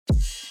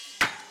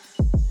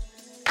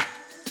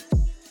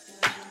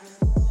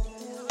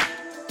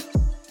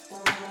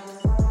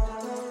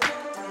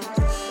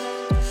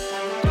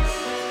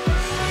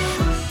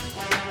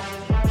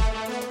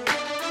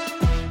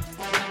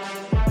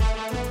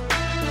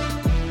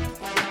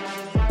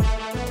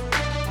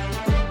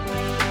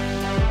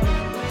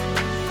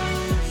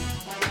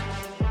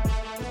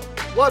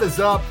What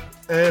is up,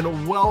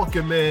 and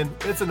welcome in.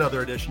 It's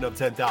another edition of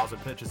 10,000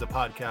 Pitches, a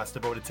podcast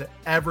devoted to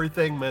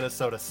everything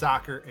Minnesota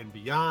soccer and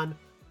beyond.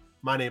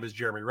 My name is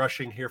Jeremy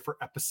Rushing, here for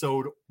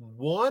episode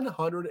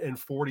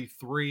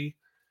 143.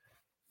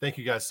 Thank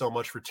you guys so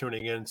much for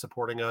tuning in,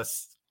 supporting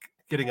us,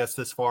 getting us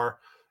this far.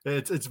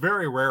 It's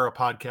very rare a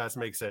podcast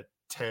makes it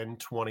 10,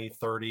 20,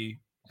 30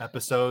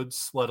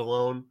 episodes, let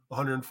alone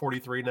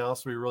 143 now,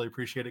 so we really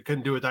appreciate it.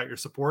 Couldn't do it without your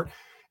support.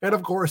 And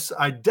of course,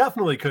 I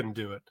definitely couldn't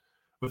do it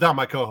without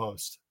my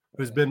co-host,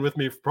 who's been with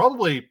me for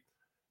probably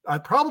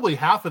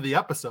half of the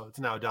episodes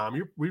now, Dom.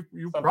 You've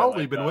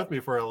probably been with me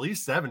for at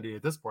least 70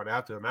 at this point, I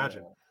have to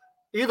imagine.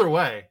 Yeah. Either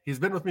way, he's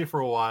been with me for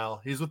a while.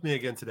 He's with me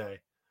again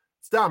today.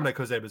 It's Dominic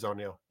Jose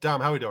Bizonio.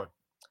 Dom, how are we doing?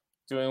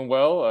 Doing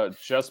well.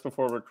 Just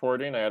before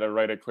recording, I had to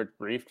write a quick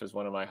brief because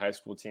one of my high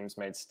school teams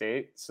made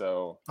state.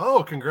 So,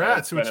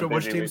 congrats!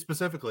 Which team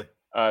specifically?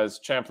 It's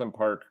Champlain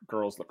Park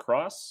girls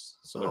lacrosse.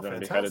 So they're going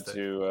to be headed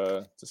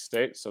to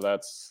state. So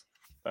that's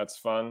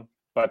fun.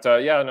 But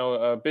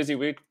busy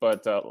week.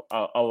 But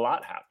a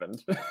lot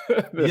happened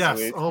this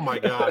week. Oh my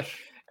gosh!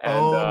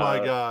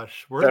 My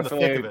gosh! We're in the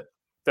thick of it.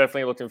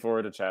 Definitely looking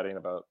forward to chatting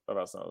about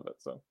some of it.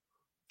 So.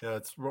 Yeah,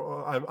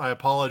 I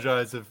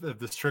apologize if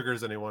this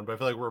triggers anyone, but I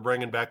feel like we're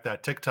bringing back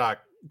that TikTok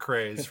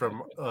craze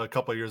from a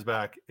couple of years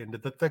back into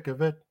the thick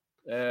of it,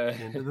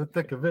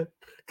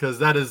 because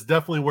that is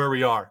definitely where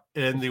we are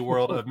in the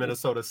world of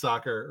Minnesota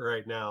soccer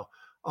right now.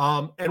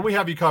 And we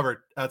have you covered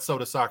at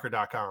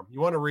sotasoccer.com.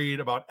 You want to read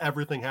about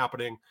everything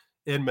happening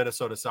in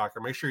Minnesota soccer,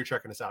 make sure you're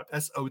checking us out,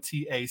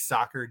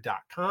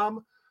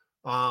 sotasoccer.com.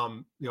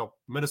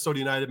 Minnesota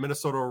United,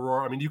 Minnesota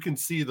Aurora. I mean, you can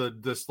see the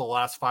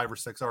last 5 or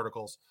 6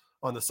 articles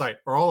on the site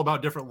are all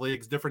about different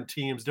leagues, different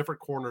teams, different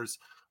corners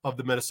of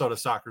the Minnesota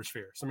soccer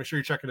sphere. So make sure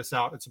you're checking us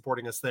out and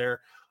supporting us there.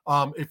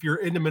 If you're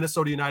into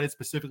Minnesota United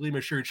specifically,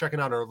 make sure you're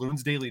checking out our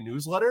Loons Daily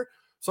newsletter.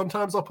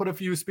 Sometimes I'll put a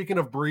few, speaking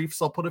of briefs,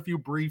 I'll put a few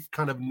brief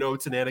kind of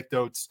notes and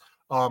anecdotes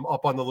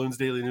up on the Loons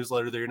Daily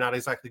newsletter that you're not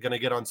exactly going to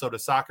get on Soda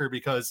Soccer,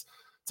 because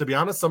to be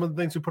honest, some of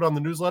the things we put on the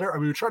newsletter,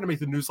 we try to make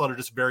the newsletter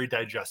just very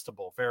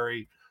digestible,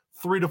 very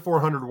 300 to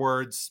 400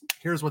 words.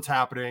 Here's what's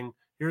happening.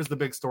 Here's the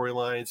big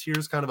storylines.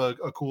 Here's kind of a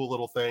cool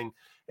little thing.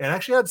 And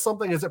actually had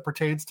something as it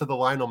pertains to the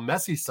Lionel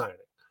Messi signing,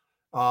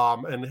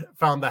 and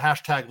found the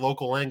hashtag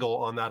local angle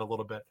on that a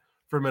little bit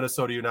for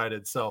Minnesota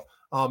United. So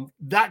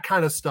that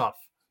kind of stuff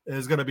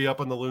is going to be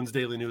up on the Loons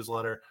Daily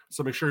newsletter.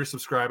 So make sure you're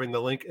subscribing.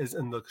 The link is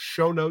in the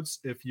show notes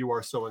if you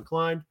are so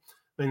inclined.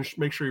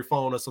 Make sure you're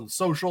following us on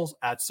socials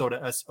at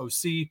Soda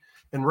SOC.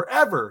 And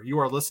wherever you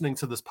are listening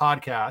to this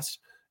podcast,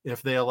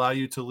 if they allow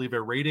you to leave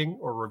a rating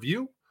or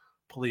review,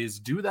 please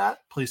do that.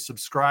 Please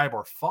subscribe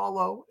or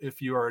follow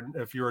if you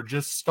are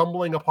just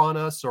stumbling upon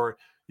us, or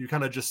you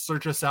kind of just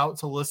search us out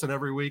to listen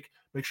every week.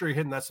 Make sure you're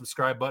hitting that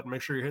subscribe button.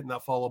 Make sure you're hitting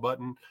that follow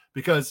button,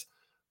 because,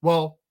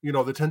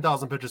 the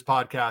 10,000 Pitches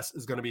podcast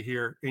is going to be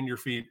here in your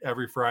feed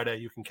every Friday.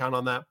 You can count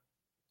on that.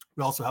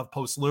 We also have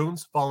Post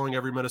Loons following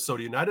every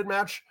Minnesota United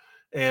match.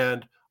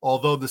 And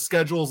although the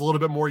schedule is a little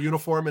bit more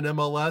uniform in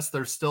MLS,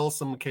 there's still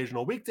some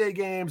occasional weekday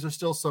games. There's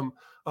still some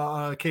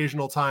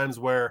occasional times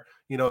where,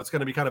 it's going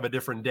to be kind of a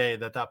different day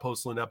that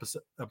Post-Loon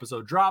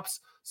episode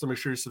drops. So make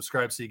sure you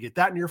subscribe so you get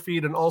that in your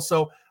feed. And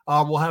also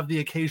we'll have the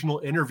occasional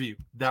interview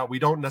that we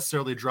don't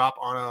necessarily drop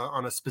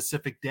on a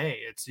specific day.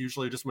 It's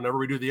usually just whenever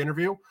we do the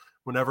interview,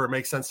 whenever it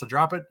makes sense to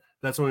drop it,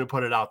 that's when we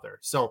put it out there.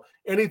 So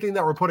anything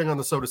that we're putting on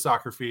the Soda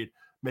Soccer feed,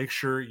 make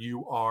sure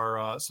you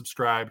are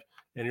subscribed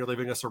and you're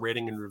leaving us a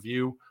rating and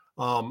review.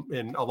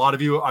 And a lot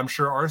of you, I'm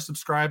sure, are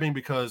subscribing,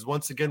 because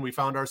once again, we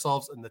found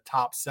ourselves in the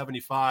top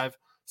 75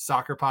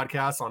 soccer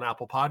podcasts on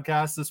Apple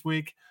Podcasts this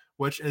week,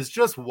 which is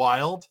just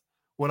wild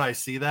when I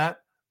see that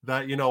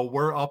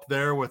we're up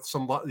there with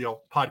some,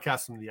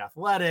 podcasts from The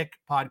Athletic,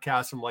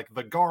 podcasts from like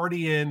The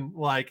Guardian,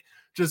 like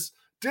just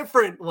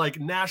different, like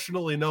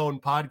nationally known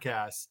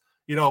podcasts.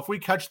 If we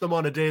catch them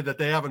on a day that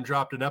they haven't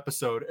dropped an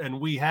episode, and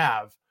we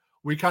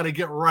kind of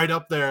get right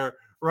up there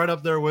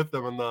with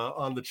them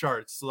on the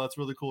charts. So that's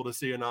really cool to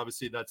see. And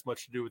obviously that's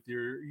much to do with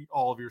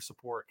all of your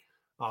support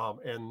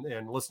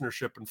and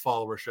listenership and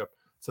followership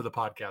to the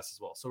podcast as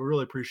well. So we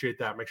really appreciate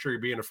that. Make sure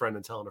you're being a friend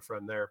and telling a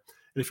friend there.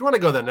 And if you want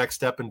to go that next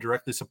step and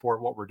directly support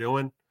what we're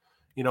doing,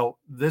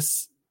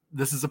 this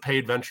is a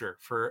paid venture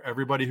for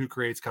everybody who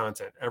creates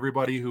content,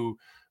 everybody who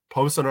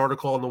posts an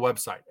article on the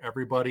website,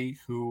 everybody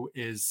who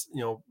is,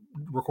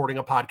 recording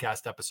a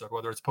podcast episode,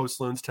 whether it's Post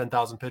Loons,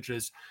 10,000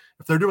 Pitches.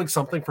 If they're doing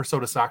something for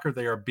Soda Soccer,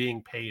 they are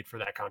being paid for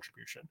that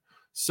contribution.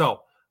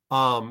 So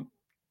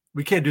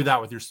we can't do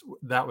that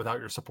without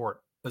your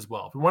support as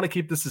well. If we want to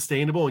keep this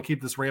sustainable and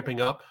keep this ramping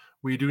up,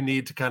 we do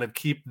need to kind of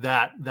keep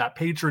that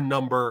patron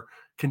number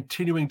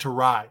continuing to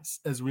rise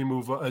as we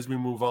move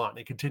on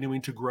and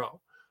continuing to grow.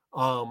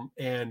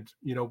 And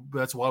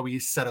that's why we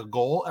set a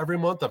goal every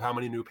month of how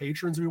many new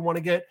patrons we want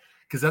to get,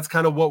 because that's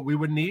kind of what we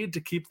would need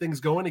to keep things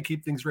going and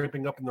keep things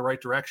ramping up in the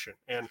right direction.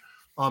 And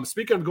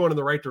speaking of going in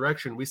the right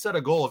direction, we set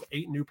a goal of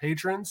 8 new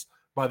patrons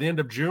by the end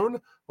of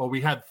June. Well,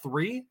 we had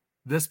 3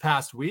 this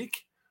past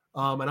week.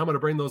 And I'm going to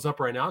bring those up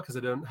right now because I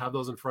didn't have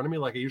those in front of me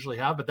like I usually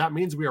have. But that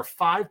means we are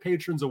 5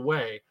 patrons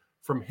away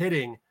from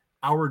hitting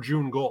our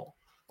June goal.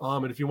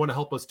 And if you want to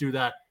help us do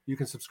that, you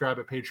can subscribe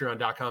at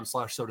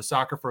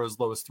patreon.com/sodasoccer for as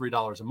low as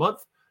 $3 a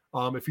month.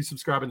 If you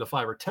subscribe in the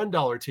 $5 or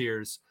 $10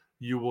 tiers,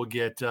 you will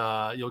get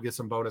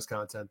some bonus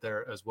content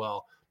there as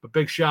well. But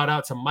big shout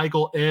out to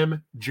Michael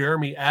M,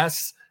 Jeremy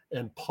S,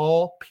 and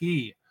Paul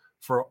P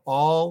for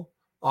all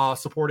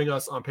supporting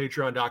us on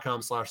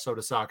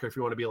patreon.com/sodasoccer. If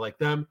you want to be like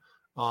them,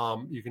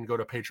 you can go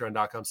to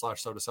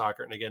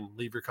patreon.com/sodasoccer. And again,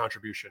 leave your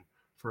contribution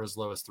for as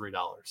low as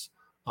 $3.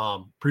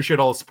 Appreciate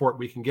all the support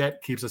we can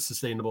get. Keeps us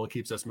sustainable and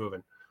keeps us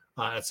moving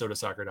at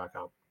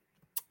sodasoccer.com.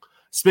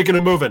 Speaking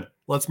of moving,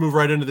 let's move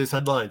right into these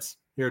headlines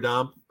here,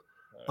 Dom.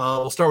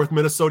 We'll start with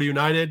Minnesota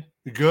United.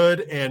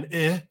 Good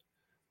and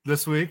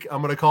this week,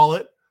 I'm going to call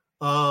it.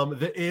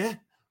 The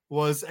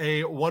was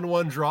a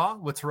 1-1 draw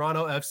with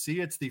Toronto FC.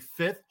 It's the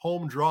 5th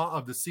home draw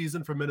of the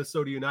season for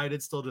Minnesota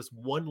United. Still just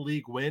 1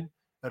 league win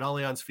at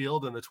Allianz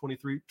Field in the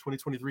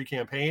 2023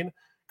 campaign.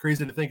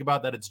 Crazy to think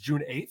about that it's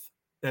June 8th,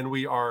 and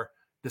we are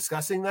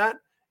discussing that.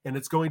 And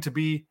it's going to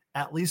be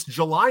at least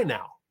July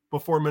now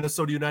before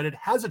Minnesota United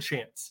has a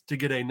chance to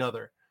get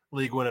another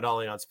league win at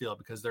Allianz Field,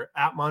 because they're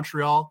at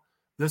Montreal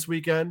this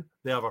weekend.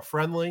 They have a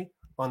friendly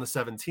on the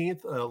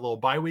 17th, a little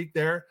bye week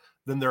there.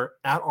 Then they're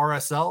at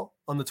RSL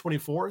on the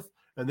 24th,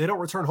 and they don't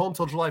return home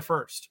till July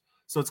 1st.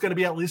 So it's going to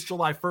be at least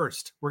July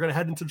 1st. We're going to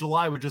head into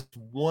July with just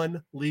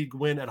 1 league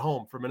win at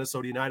home for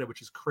Minnesota United,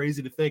 which is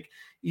crazy to think.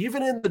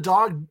 Even in the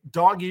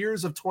dog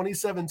years of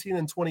 2017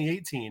 and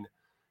 2018,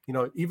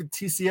 even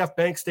TCF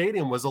Bank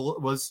Stadium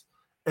was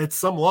at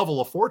some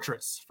level a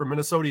fortress for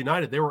Minnesota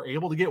United. They were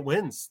able to get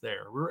wins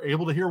there. We were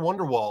able to hear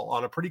Wonderwall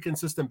on a pretty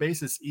consistent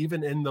basis,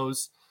 even in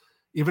those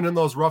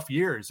rough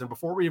years. And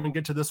before we even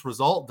get to this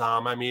result,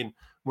 Dom, I mean,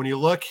 when you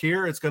look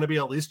here, it's going to be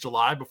at least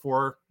July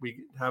before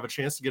we have a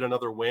chance to get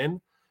another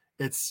win.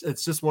 It's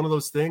just one of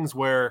those things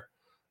where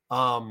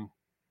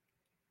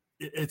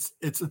it's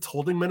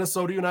holding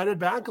Minnesota United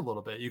back a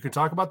little bit. You can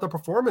talk about the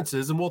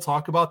performances, and we'll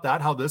talk about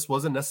that, how this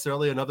wasn't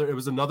necessarily it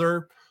was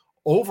another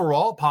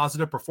overall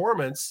positive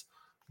performance.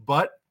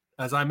 But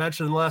as I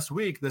mentioned last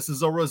week, this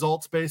is a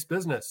results-based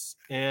business.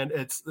 And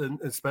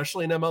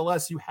especially in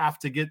MLS, you have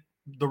to get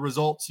the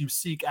results you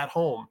seek at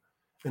home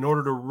in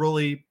order to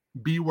really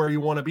be where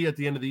you want to be at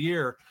the end of the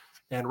year.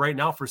 And right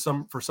now, for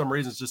some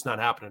reason, it's just not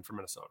happening for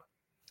Minnesota.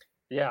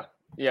 Yeah,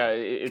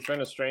 it's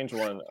been a strange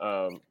one.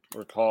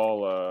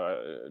 Recall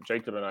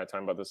Jacob and I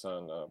talking about this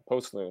on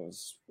Post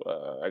Loons.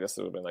 I guess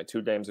it would have been like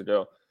 2 games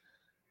ago.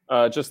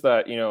 Just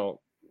that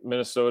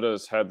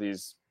Minnesota's had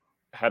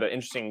an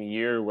interesting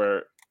year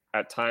where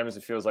at times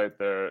it feels like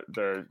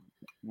they're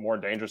more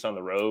dangerous on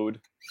the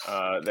road,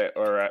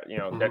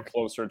 get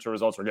closer to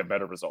results or get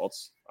better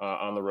results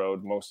on the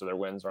road. Most of their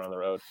wins are on the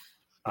road,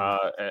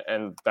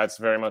 and that's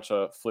very much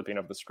a flipping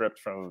of the script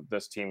from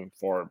this team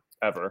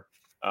forever.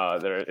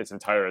 Its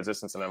entire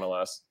existence in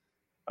MLS,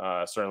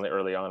 certainly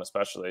early on,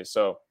 especially.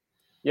 So,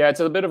 yeah, it's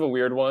a bit of a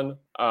weird one.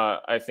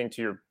 I think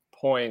to your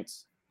point,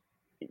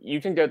 you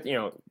can get,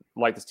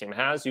 like this team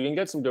has, you can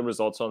get some good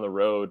results on the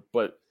road,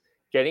 but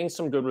getting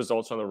some good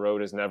results on the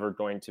road is never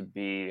going to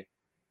be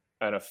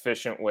an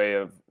efficient way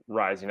of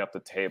rising up the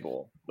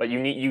table. Like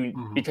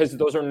because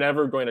those are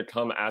never going to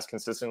come as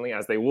consistently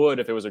as they would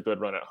if it was a good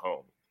run at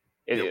home.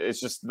 It's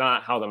just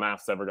not how the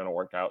math's ever going to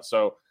work out.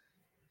 So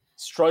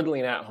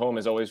struggling at home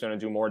is always going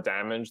to do more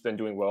damage than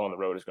doing well on the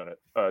road is going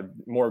to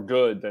more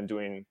good than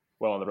doing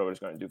well on the road is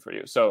going to do for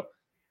you. So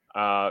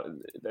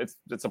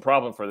it's a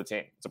problem for the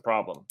team. It's a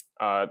problem.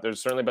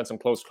 There's certainly been some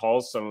close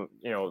calls.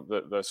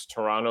 The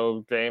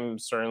Toronto game,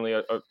 certainly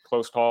a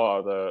close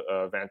call.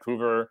 The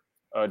Vancouver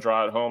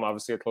draw at home,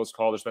 obviously a close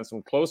call. There's been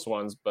some close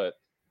ones, but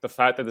the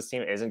fact that this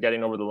team isn't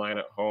getting over the line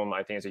at home,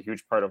 I think is a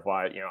huge part of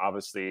why,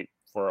 obviously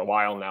for a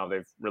while now,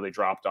 they've really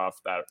dropped off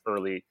that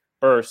early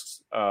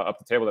burst up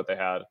the table that they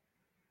had.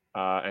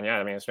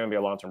 It's going to be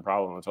a long-term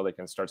problem until they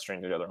can start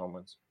stringing together home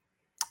wins.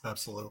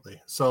 Absolutely.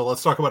 So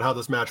let's talk about how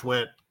this match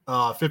went.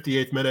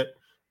 58th minute,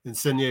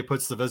 Insigne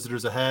puts the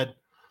visitors ahead.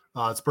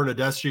 It's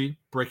Bernardeschi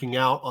breaking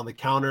out on the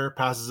counter,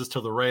 passes this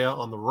to Larrea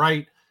on the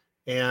right.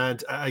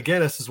 And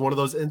again, this is one of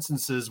those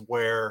instances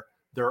where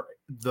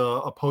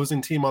the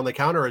opposing team on the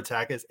counter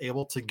attack is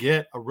able to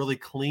get a really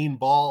clean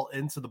ball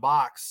into the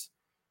box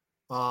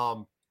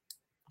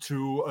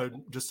to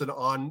just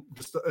an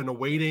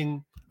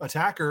awaiting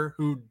attacker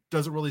who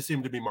doesn't really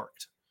seem to be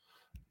marked.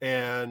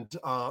 And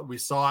we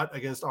saw it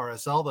against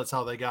RSL. That's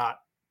how they got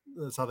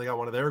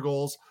one of their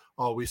goals.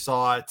 We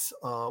saw it.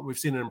 We've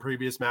seen it in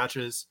previous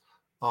matches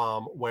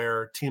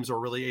where teams are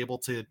really able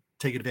to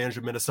take advantage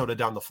of Minnesota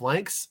down the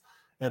flanks.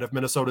 And if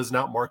Minnesota is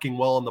not marking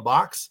well in the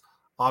box,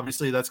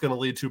 obviously that's going to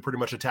lead to pretty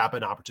much a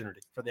tap-in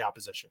opportunity for the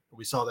opposition.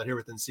 We saw that here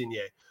with Insigne.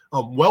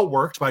 Well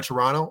worked by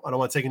Toronto. I don't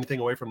want to take anything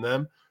away from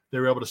them. They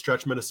were able to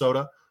stretch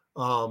Minnesota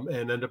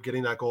and end up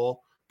getting that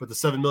goal. But the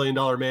 $7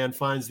 million man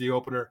finds the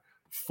opener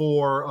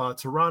for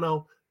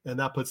Toronto, and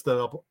that puts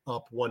them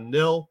up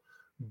 1-0.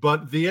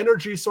 But the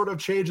energy sort of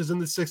changes in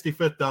the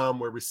 65th Dom,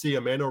 where we see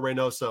Emmanuel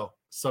Reynoso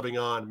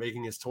subbing on,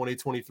 making his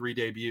 2023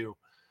 debut.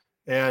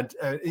 And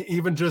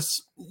even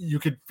just, you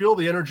could feel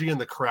the energy in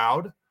the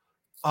crowd.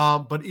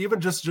 But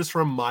even just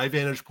from my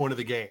vantage point of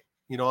the game,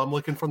 I'm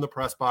looking from the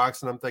press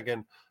box and I'm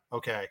thinking,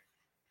 okay,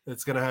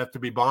 it's going to have to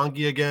be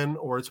Bongi again,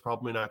 or it's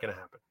probably not going to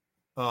happen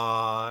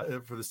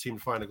for this team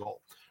to find a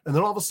goal. And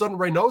then all of a sudden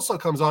Reynoso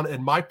comes on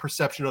and my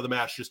perception of the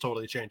match just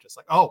totally changes.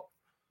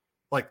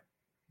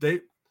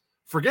 They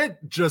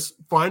forget just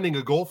finding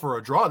a goal for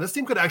a draw. This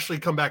team could actually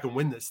come back and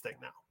win this thing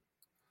now.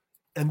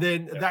 And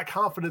then that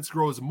confidence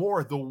grows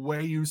more the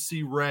way you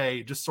see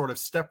Ray just sort of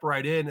step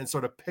right in and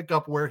sort of pick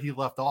up where he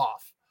left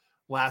off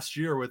last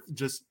year with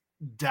just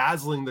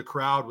dazzling the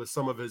crowd with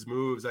some of his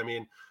moves. I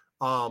mean,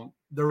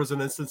 there was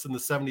an instance in the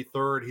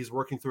 73rd. He's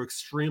working through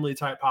extremely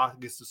tight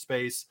pockets of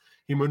space.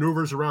 He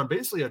maneuvers around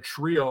basically a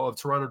trio of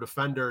Toronto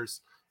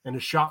defenders, and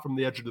his shot from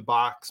the edge of the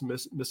box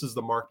misses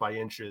the mark by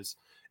inches.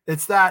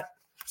 It's that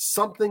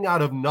something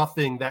out of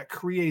nothing, that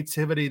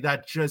creativity,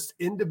 that just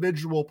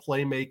individual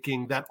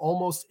playmaking, that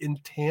almost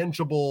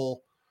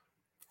intangible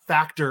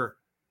factor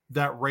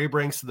that Ray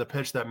brings to the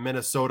pitch that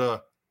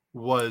Minnesota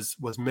was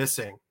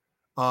missing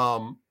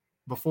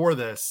before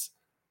this.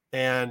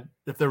 And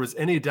if there was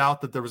any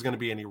doubt that there was going to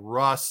be any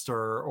rust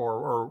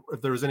or if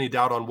there was any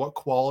doubt on what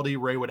quality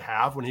Ray would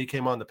have when he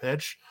came on the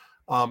pitch,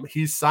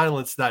 he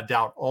silenced that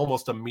doubt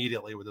almost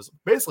immediately with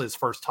basically his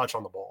first touch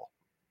on the ball.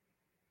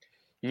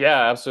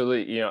 Yeah,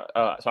 absolutely. So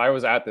I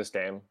was at this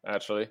game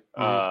actually.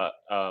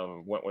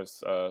 Went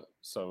with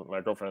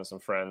my girlfriend and some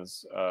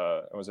friends.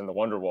 I was in the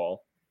Wonderwall,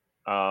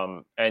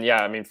 and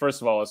yeah, I mean,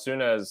 first of all, as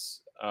soon as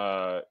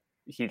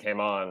he came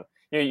on,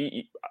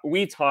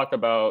 we talk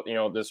about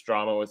this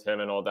drama with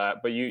him and all that,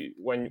 but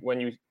when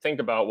you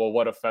think about, well,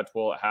 what effect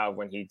will it have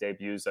when he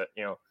debuts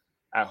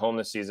at home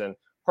this season?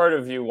 Part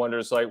of you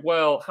wonders, like,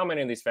 well, how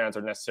many of these fans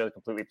are necessarily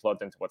completely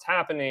plugged into what's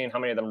happening? How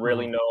many of them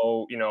really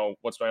know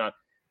what's going on?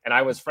 And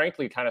I was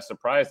frankly kind of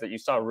surprised that you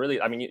saw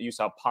you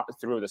saw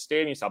through the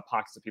stadium, you saw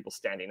pockets of people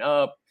standing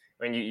up.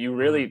 I mean, you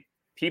really,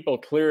 people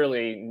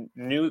clearly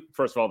knew,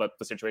 first of all, that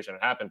the situation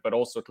had happened, but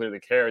also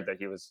clearly cared that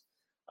he was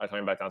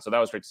coming back on. So that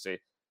was great to see.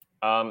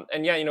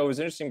 And yeah, it was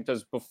interesting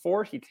because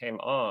before he came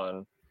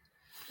on,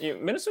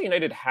 Minnesota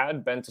United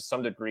had been to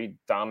some degree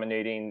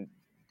dominating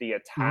the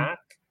attack.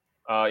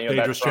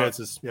 Dangerous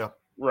chances. Yeah.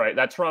 Right.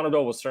 That Toronto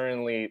goal was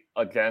certainly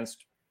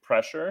against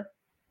pressure.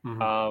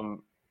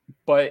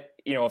 But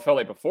it felt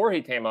like before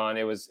he came on,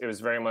 it was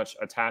very much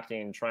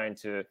attacking, trying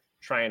to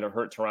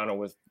hurt Toronto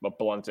with a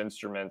blunt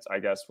instrument, I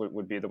guess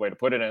would be the way to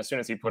put it. And as soon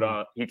as he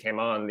came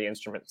on, the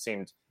instrument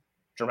seemed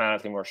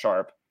dramatically more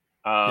sharp.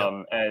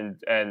 And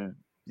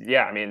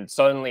yeah, I mean,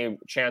 suddenly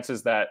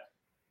chances that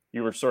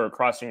you were sort of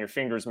crossing your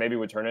fingers maybe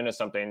would turn into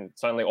something.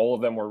 Suddenly, all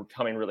of them were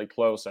coming really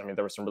close. I mean,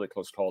 there were some really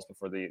close calls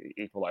before the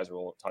equalizer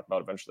we'll talk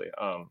about eventually.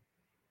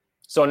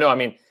 So no, I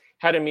mean,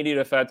 had immediate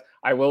effect.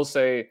 I will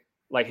say,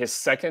 like, his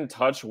second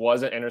touch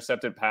was an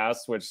intercepted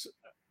pass, which,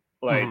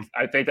 like,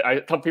 I think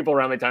a couple people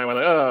around the time were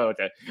like, oh,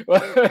 okay.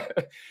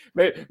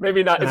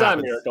 maybe not. It's not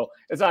a miracle.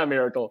 It's not a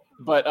miracle.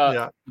 But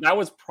that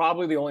was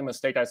probably the only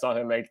mistake I saw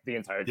him make the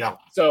entire game.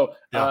 So,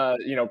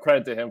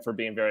 credit to him for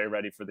being very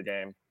ready for the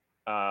game.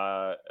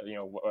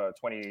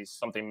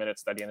 20-something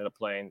minutes that he ended up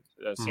playing,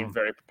 seemed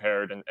very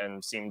prepared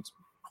and seemed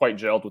quite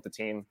gelled with the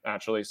team,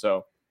 actually.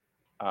 So,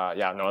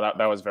 that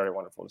was very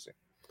wonderful to see.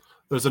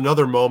 There's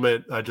another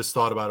moment I just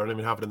thought about. I don't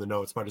even have it in the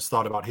notes, but I just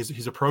thought about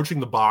he's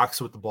approaching the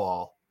box with the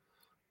ball,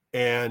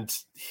 and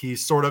he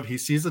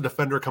sees the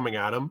defender coming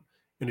at him,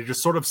 and he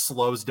just sort of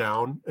slows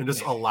down and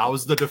just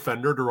allows the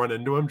defender to run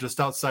into him just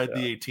outside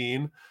the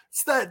 18.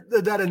 It's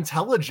that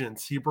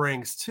intelligence he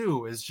brings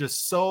too is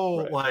just so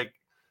like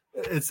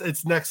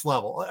it's next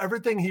level.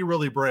 Everything he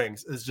really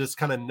brings is just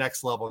kind of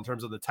next level in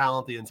terms of the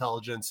talent, the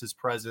intelligence, his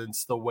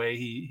presence, the way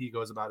he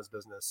goes about his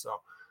business. So,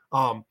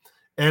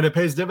 and it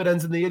pays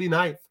dividends in the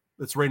 89th.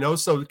 It's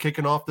Reynoso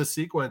kicking off this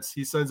sequence.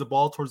 He sends a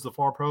ball towards the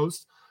far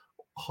post.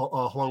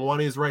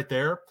 Hlongwane is right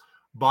there.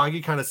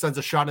 Bongi kind of sends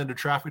a shot into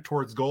traffic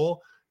towards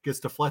goal, gets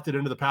deflected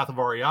into the path of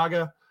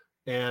Arriaga,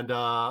 and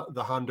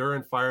the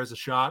Honduran fires a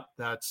shot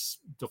that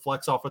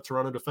deflects off a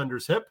Toronto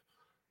defender's hip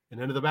and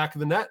into the back of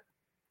the net.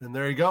 And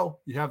there you go.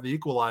 You have the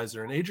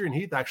equalizer. And Adrian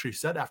Heath actually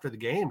said after the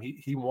game,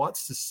 he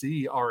wants to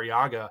see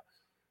Arriaga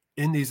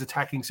in these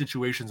attacking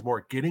situations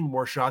more, getting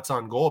more shots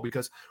on goal,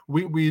 because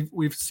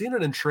we've seen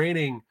it in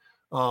training.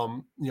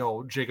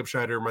 Jacob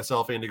Schneider,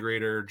 myself, Andy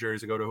Grader, Jerry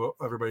Zagoda,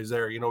 everybody's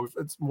there.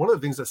 It's one of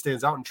the things that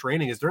stands out in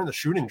training is during the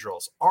shooting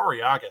drills,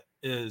 Arriaga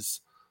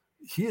is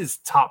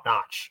top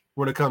notch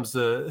when it comes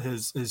to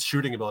his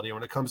shooting ability,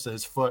 when it comes to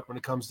his foot, when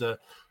it comes to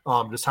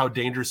just how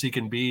dangerous he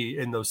can be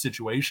in those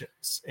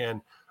situations.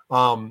 And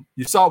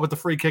you saw it with the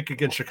free kick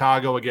against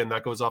Chicago. Again,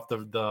 that goes off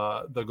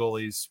the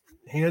goalie's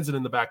hands and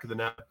in the back of the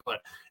net.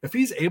 But if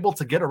he's able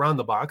to get around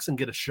the box and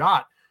get a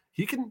shot,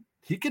 he can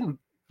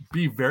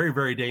be very,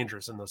 very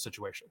dangerous in those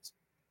situations.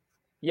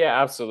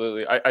 Yeah,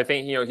 absolutely. I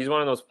think, he's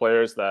one of those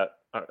players that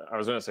I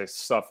was going to say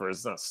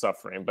suffers, not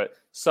suffering, but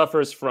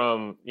suffers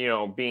from,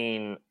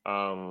 being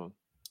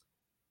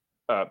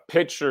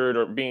pictured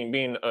or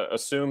being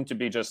assumed to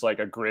be just like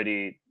a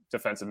gritty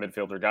defensive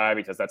midfielder guy,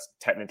 because that's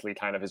technically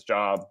kind of his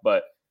job.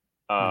 But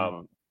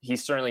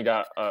he's certainly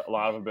got a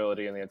lot of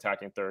ability in the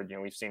attacking third. You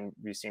know, we've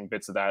seen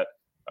bits of that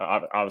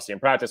obviously in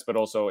practice, but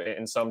also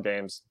in some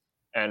games.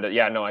 And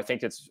I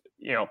think it's,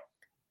 you know,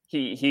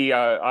 he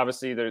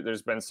obviously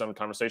there's been some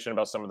conversation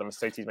about some of the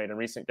mistakes he's made in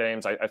recent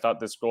games. I thought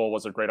this goal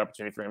was a great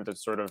opportunity for him to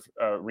sort of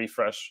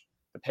refresh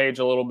the page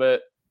a little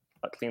bit,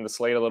 clean the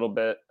slate a little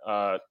bit,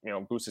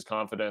 boost his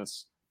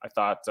confidence. I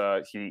thought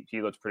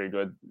he looked pretty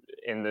good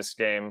in this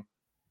game.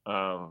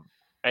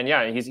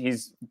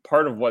 He's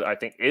part of what I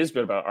think is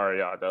good about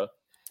Arriaga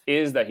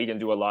is that he can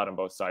do a lot on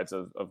both sides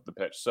of the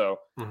pitch. So,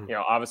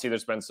 obviously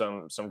there's been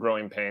some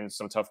growing pains,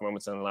 some tough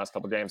moments in the last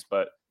couple of games,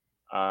 but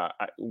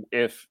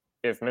if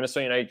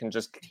Minnesota United can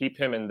just keep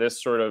him in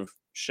this sort of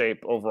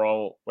shape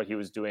overall, what he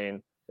was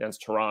doing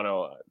against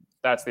Toronto,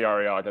 that's the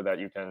Arriaga that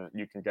you can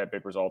get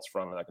big results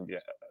from, and that can be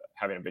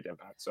having a big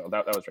impact. So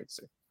that was great to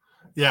see.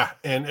 Yeah,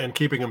 and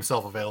keeping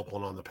himself available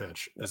and on the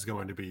pitch is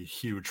going to be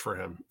huge for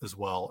him as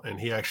well. And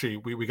he actually,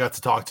 we got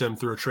to talk to him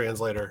through a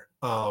translator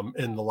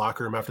in the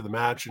locker room after the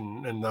match,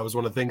 and that was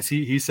one of the things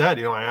he said.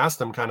 You know, I asked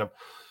him kind of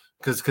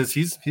because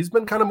he's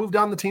been kind of moved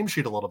down the team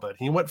sheet a little bit.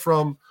 He went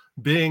from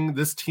being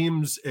this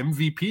team's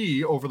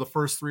MVP over the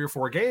first 3 or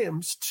 4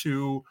 games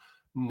to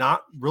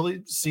not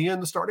really seeing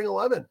the starting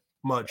 11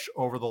 much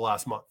over the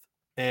last month.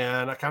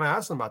 And I kind of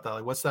asked him about that,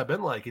 like, what's that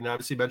been like? And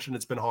obviously mentioned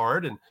it's been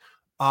hard, and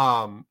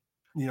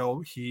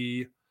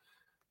he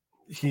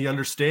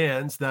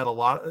understands that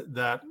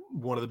that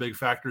one of the big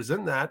factors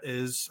in that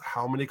is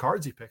how many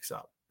cards he picks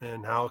up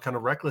and how kind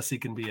of reckless he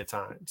can be at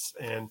times.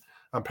 And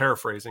I'm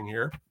paraphrasing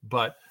here,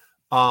 but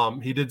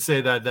he did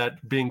say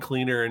that being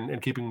cleaner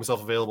and keeping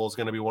himself available is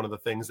going to be one of the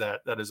things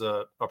that is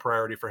a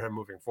priority for him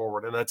moving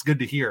forward. And that's good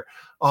to hear.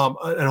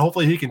 And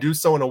hopefully he can do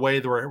so in a way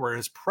where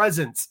his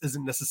presence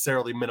isn't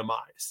necessarily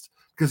minimized,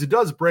 because he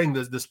does bring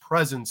this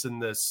presence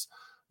and this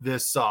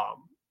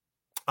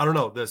I don't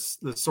know, this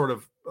sort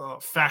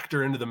of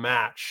factor into the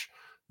match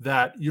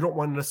that you don't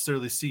want to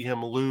necessarily see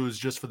him lose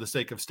just for the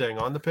sake of staying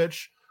on the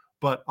pitch.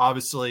 But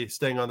obviously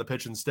staying on the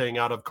pitch and staying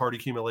out of card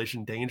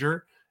accumulation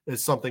danger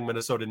is something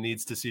Minnesota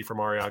needs to see from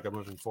Arriaga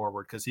moving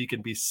forward, because he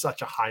can be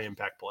such a high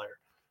impact player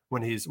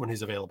when he's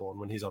available and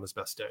when he's on his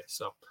best day.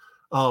 So,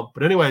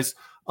 but anyways,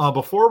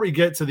 before we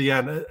get to the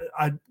end,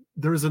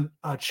 there's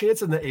a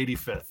chance in the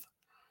 85th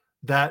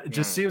that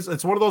just seems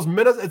it's one of those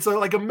minutes. It's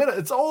like a minute.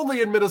 It's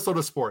only in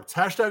Minnesota sports.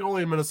 Hashtag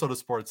only in Minnesota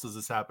sports does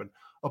this happen.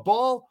 A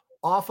ball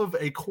off of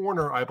a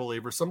corner, I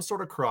believe, or some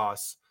sort of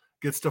cross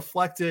gets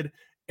deflected,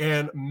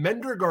 and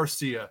Mender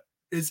Garcia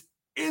is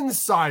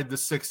inside the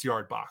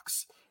 6-yard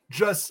box,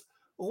 just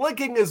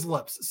licking his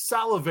lips,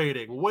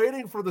 salivating,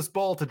 waiting for this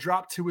ball to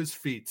drop to his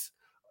feet.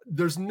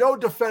 There's no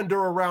defender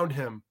around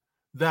him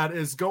that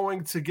is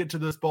going to get to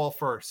this ball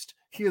first.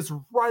 He is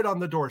right on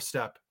the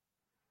doorstep.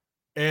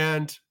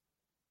 And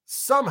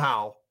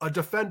somehow a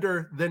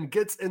defender then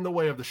gets in the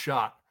way of the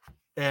shot,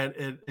 and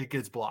it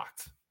gets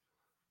blocked.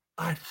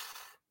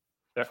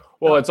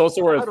 Well, it's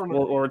also worth,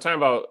 we're talking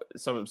about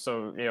some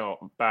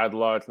bad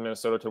luck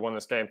Minnesota to win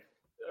this game.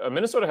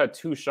 Minnesota had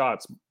 2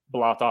 shots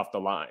blocked off the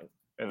line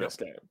in this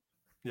game.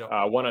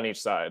 One on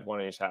each side, one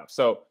on each half.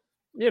 So,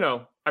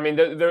 I mean,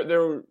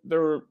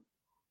 they're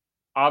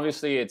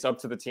obviously it's up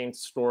to the team to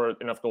score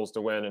enough goals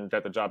to win and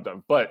get the job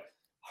done, but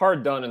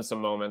hard done in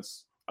some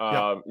moments.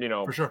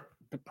 For sure.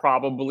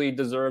 Probably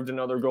deserved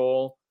another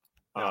goal.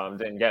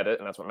 Didn't get it,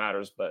 and that's what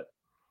matters. But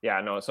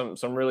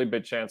some really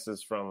big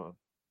chances from,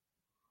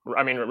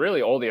 I mean,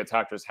 really all the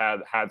attackers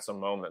had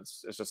some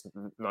moments. It's just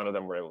none of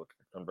them were able to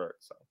convert.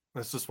 So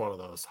it's just one of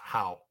those,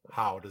 how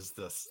does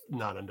this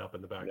not end up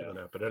in the back of the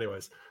net? But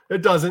anyways,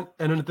 it doesn't,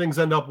 and then things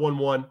end up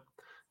 1-1.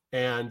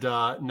 And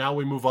now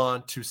we move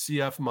on to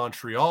CF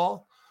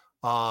Montreal,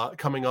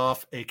 coming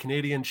off a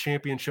Canadian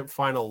Championship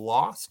final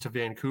loss to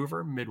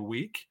Vancouver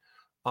midweek.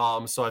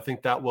 So I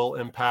think that will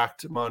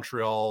impact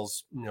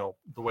Montreal's,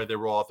 the way they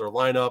roll out their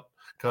lineup,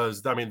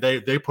 because I mean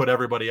they put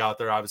everybody out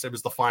there. Obviously, it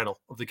was the final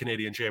of the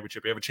Canadian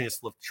Championship. You have a chance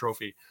to lift the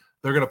trophy.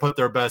 They're going to put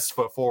their best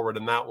foot forward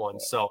in that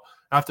one. So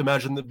I have to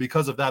imagine that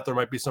because of that, there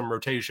might be some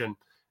rotation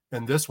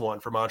in this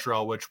one for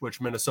Montreal, which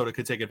Minnesota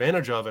could take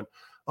advantage of. And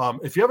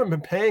if you haven't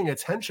been paying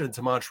attention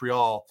to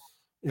Montreal,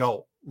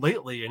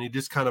 lately, and you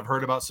just kind of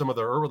heard about some of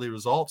their early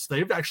results,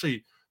 they've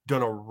actually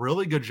done a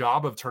really good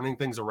job of turning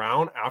things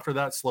around after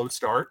that slow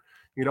start.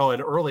 In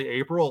early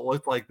April, it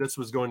looked like this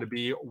was going to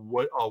be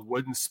a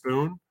wooden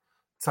spoon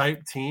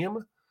type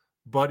team.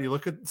 But you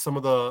look at some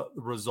of the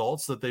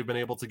results that they've been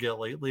able to get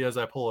lately as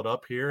I pull it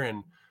up here.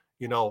 And,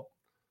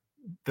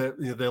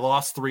 they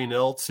lost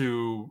 3-0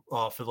 to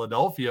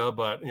Philadelphia.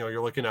 But,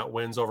 you're looking at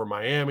wins over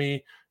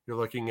Miami. You're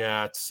looking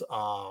at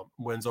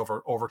wins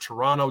over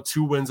Toronto,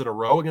 2 wins in a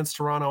row against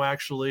Toronto,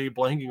 actually,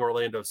 blanking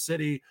Orlando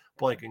City,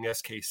 blanking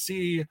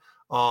SKC,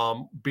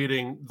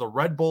 beating the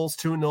Red Bulls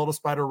 2-0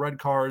 despite a red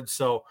card.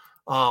 So,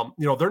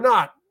 they're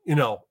not,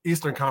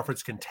 Eastern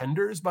Conference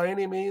contenders by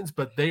any means,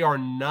 but they are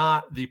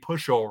not the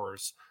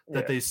pushovers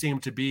that they seem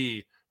to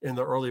be in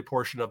the early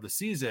portion of the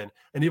season.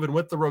 And even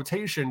with the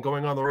rotation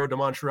going on the road to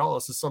Montreal,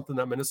 this is something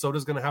that Minnesota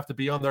is going to have to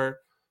be on their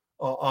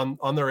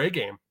on their A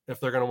game if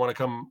they're going to want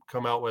to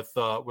come out with.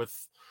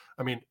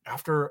 I mean,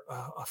 after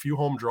a few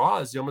home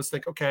draws, you almost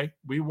think, okay,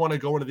 we want to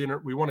go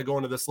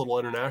into this little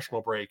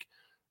international break.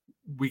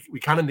 We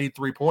kind of need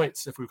 3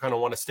 points if we kind of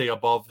want to stay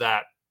above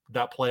that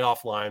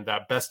playoff line,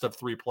 that best of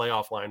 3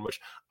 playoff line, which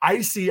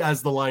I see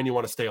as the line you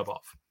want to stay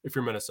above if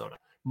you're Minnesota.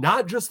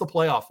 Not just the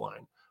playoff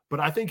line, but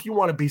I think you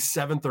want to be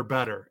 7th or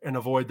better and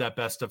avoid that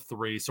best of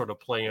 3 sort of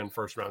play-in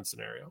first round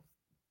scenario.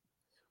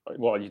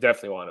 Well, you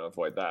definitely want to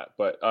avoid that.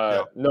 But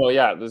there's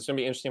going to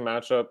be an interesting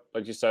matchup.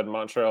 Like you said,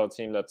 Montreal, a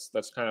team that's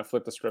kind of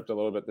flipped the script a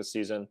little bit this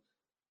season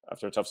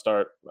after a tough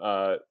start.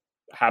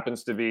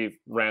 Happens to be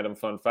random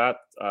fun fact.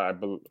 I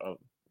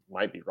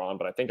might be wrong,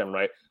 but I think I'm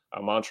right.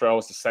 Montreal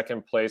was the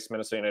second place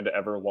Minnesota United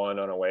ever won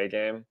on away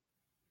game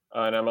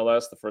in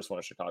MLS. The first one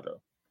in Chicago.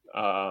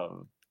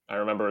 I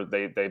remember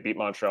they beat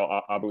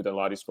Montreal. Abu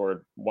Danladi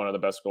scored one of the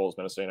best goals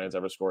Minnesota United's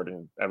ever scored,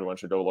 and everyone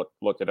should go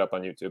look it up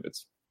on YouTube.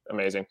 It's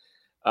amazing.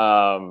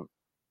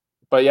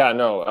 But yeah,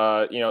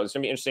 no, it's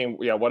gonna be interesting.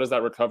 Yeah, what does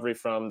that recovery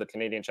from the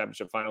Canadian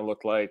Championship final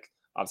look like?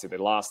 Obviously, they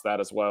lost that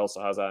as well.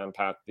 So how does that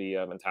impact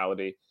the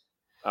mentality?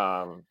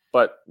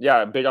 But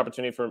yeah, a big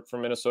opportunity for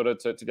Minnesota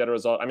to get a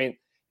result. I mean,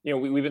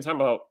 we've been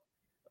talking about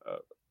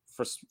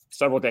for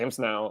several games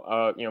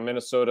now.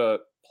 Minnesota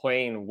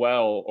playing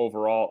well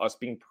overall, us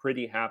being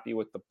pretty happy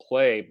with the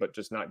play, but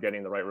just not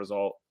getting the right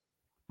result.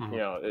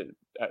 Mm-hmm.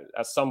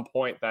 At some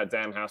point that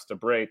dam has to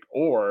break,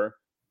 or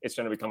it's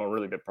going to become a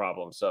really big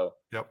problem. So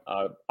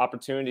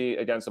opportunity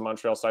against the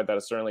Montreal side that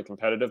is certainly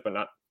competitive, but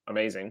not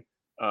amazing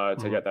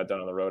to get that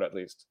done on the road at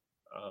least.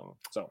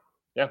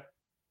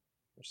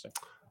 Interesting.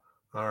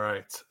 All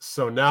right.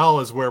 So now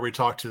is where we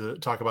talk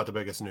about the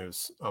biggest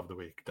news of the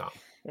week,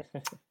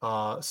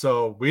 Dom.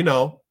 So we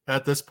know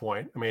at this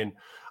point, I mean,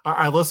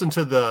 I listened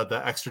to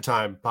the Extra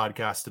Time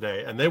podcast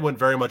today, and they went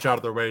very much out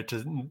of their way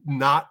to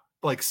not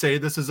say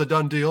this is a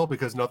done deal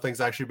because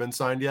nothing's actually been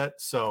signed yet.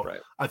 So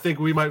I think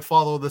we might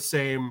follow the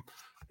same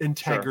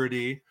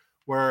integrity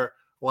where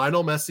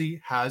Lionel Messi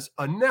has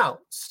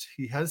announced,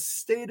 he has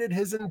stated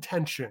his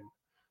intention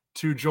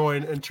to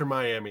join Inter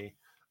Miami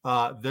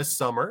this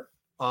summer.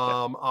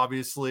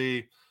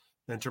 Obviously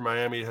Inter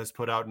Miami has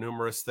put out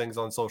numerous things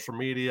on social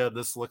media.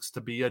 This looks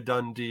to be a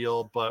done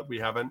deal, but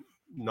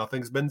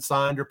nothing's been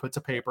signed or put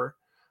to paper.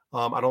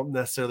 I don't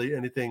necessarily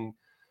anything.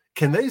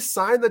 Can they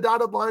sign the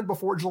dotted line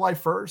before July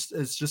 1st?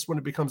 Is just when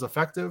it becomes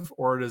effective,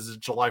 or is it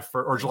July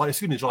 1st or July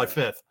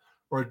 5th,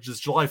 or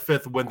just July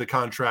 5th when the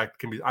contract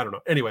can be? I don't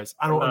know. Anyways,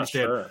 I don't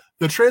understand. Sure.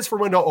 The transfer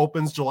window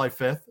opens July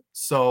 5th,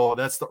 so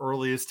that's the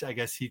earliest I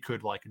guess he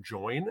could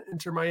join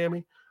Inter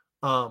Miami.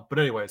 But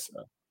anyways,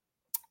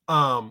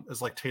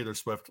 it's like Taylor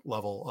Swift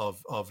level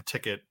of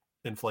ticket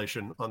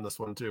inflation on this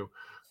one too.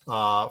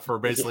 For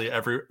basically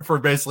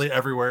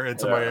everywhere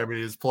Inter Miami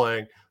is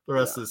playing the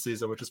rest of the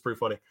season, which is pretty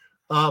funny.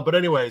 But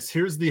anyways,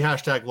 here's the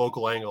hashtag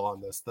local angle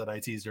on this that I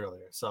teased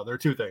earlier. So there are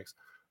two things.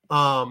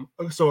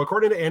 So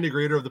according to Andy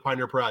Grader of the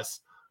Pioneer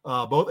Press,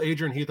 both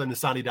Adrian Heath and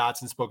Nasani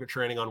Dotson spoke at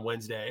training on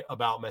Wednesday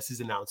about Messi's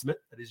announcement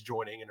that he's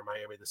joining Inter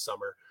Miami this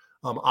summer.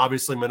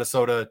 Obviously,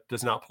 Minnesota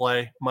does not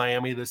play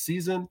Miami this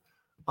season,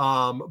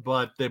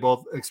 but they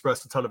both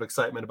expressed a ton of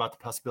excitement about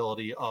the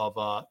possibility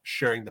of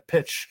sharing the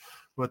pitch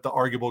with the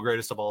arguable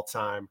greatest of all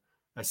time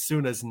as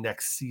soon as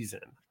next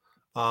season,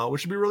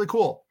 which would be really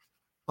cool.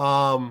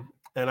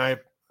 And I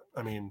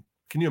mean,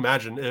 can you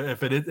imagine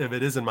if it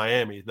is in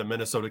Miami, the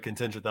Minnesota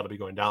contingent that'll be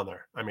going down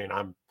there? I mean,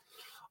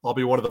 I'll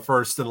be one of the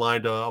first in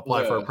line to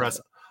apply for a press.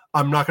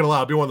 I'm not gonna lie,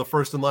 I'll be one of the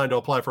first in line to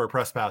apply for a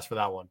press pass for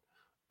that one.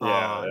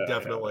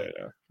 Definitely.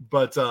 Yeah.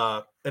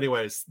 But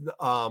anyways,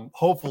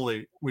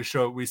 hopefully we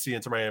see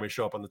Inter Miami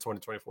show up on the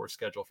 2024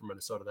 schedule for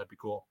Minnesota. That'd be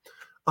cool.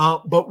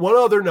 But one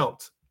other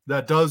note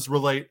that does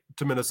relate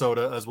to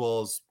Minnesota as well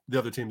as the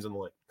other teams in the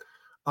league.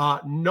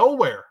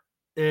 Nowhere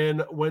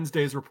in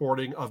Wednesday's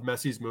reporting of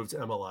Messi's move to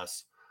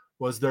MLS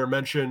was there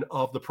mention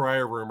of the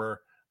prior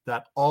rumor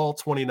that all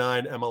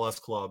 29 MLS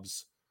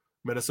clubs,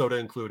 Minnesota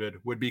included,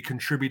 would be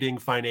contributing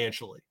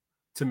financially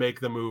to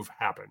make the move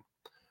happen.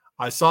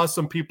 I saw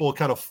some people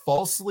kind of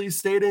falsely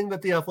stating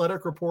that the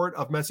Athletic report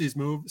of Messi's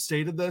move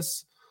stated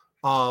this.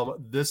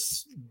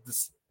 This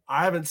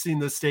I haven't seen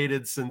this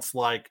stated since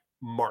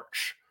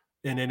March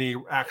in any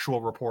actual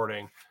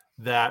reporting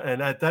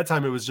and at that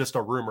time it was just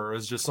a rumor. It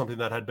was just something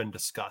that had been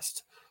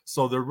discussed.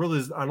 So there really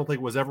is, I don't think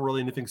it was ever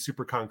really anything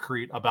super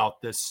concrete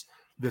about this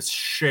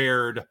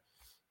shared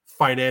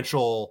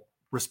financial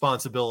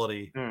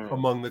responsibility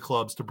among the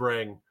clubs to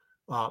bring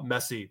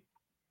Messi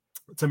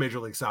to Major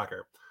League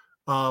Soccer.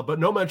 But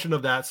no mention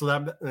of that. So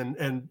that,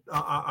 and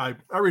I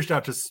reached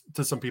out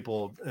to some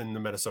people in the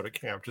Minnesota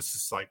camp,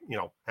 just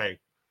hey,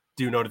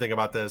 do you know anything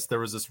about this? There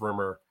was this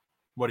rumor.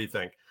 What do you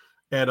think?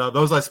 And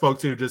those I spoke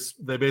to,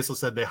 they basically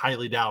said they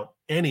highly doubt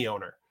any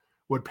owner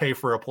would pay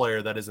for a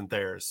player that isn't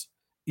theirs,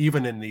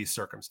 even in these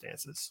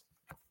circumstances,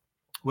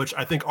 which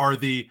I think are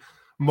the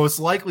most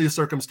likely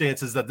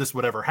circumstances that this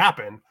would ever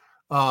happen.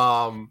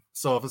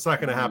 So if it's not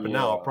going to happen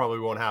now, it probably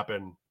won't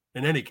happen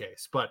in any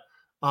case. But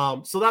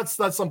so that's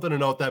something to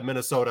note, that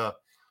Minnesota,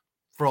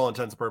 for all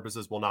intents and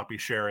purposes, will not be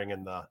sharing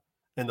in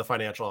the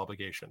financial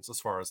obligations as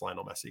far as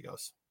Lionel Messi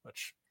goes,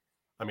 which,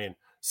 I mean,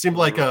 seemed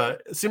like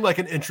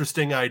an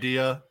interesting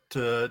idea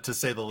to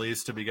say the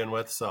least to begin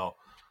with. So,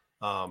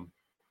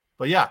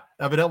 but yeah,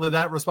 evidently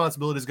that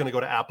responsibility is going to go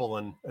to Apple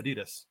and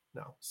Adidas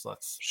now. So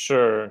that's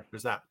sure.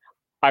 There's that.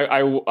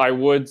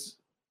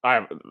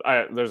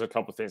 There's a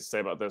couple things to say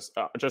about this.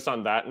 Just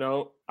on that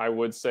note, I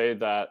would say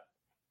that,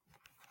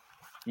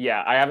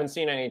 yeah, I haven't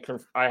seen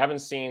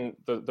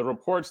the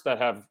reports that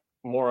have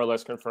more or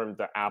less confirmed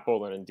that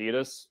Apple and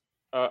Adidas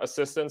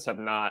assistants have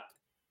not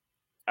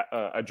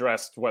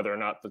addressed whether or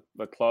not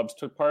the clubs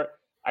took part.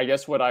 I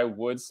guess what I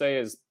would say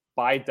is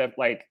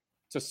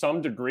to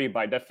some degree,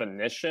 by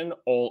definition,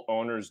 all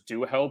owners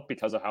do help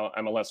because of how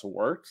MLS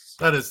works.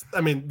 That is,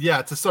 I mean,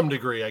 yeah, to some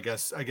degree, I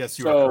guess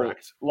you are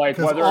correct. Like,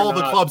 because all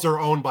the clubs are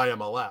owned by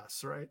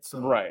MLS, right? So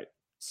right.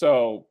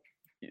 So,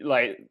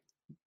 like,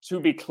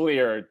 to be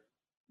clear,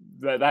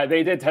 that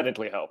they did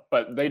technically help,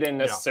 but they didn't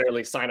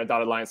necessarily sign a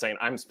dotted line saying,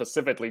 "I'm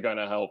specifically going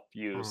to help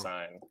you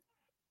sign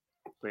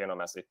Lionel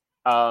Messi."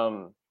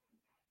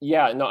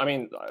 Yeah, no, I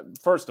mean,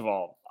 first of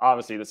all,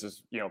 obviously this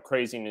is,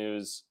 crazy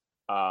news.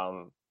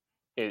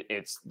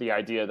 It's the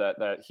idea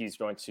that he's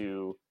going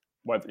to,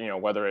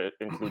 whether it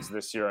includes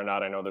this year or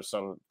not. I know there's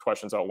some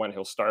questions about when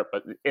he'll start,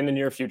 but in the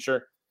near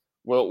future,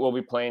 we'll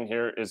be playing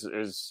here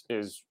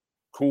is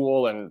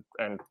cool and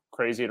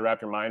crazy to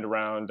wrap your mind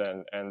around,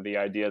 and the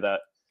idea that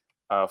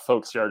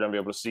folks here are going to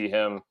be able to see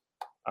him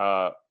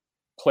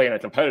play in a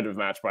competitive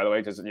match, by the way,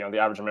 because the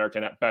average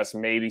American at best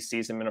maybe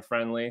sees him in a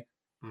friendly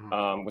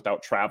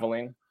without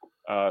traveling.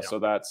 So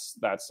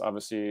that's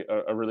obviously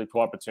a really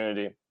cool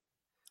opportunity.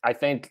 I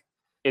think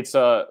it's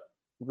a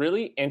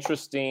really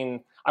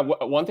interesting.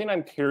 One thing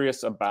I'm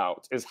curious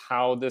about is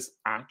how this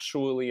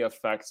actually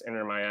affects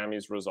Inter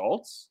Miami's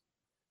results.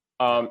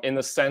 In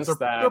the sense that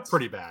they're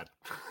pretty bad.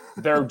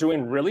 They're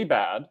doing really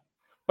bad.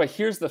 But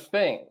here's the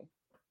thing,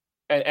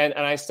 and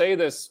I say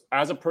this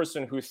as a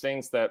person who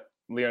thinks that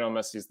Lionel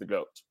Messi is the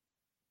GOAT.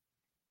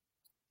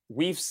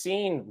 We've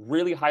seen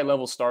really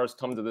high-level stars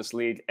come to this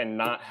league and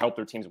not help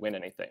their teams win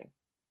anything.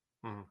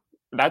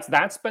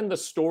 That's been the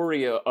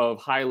story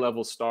of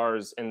high-level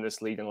stars in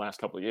this league in the last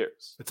couple of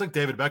years. It took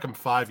David Beckham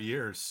 5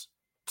 years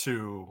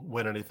to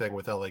win anything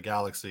with LA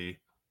Galaxy.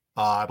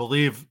 I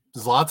believe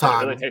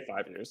Zlatan. It really take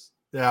 5 years.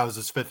 Yeah, it was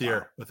his 5th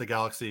year with the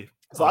Galaxy.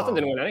 Zlatan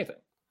didn't win anything.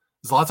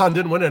 Zlatan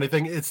didn't win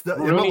anything. It's the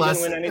Rooney MLS.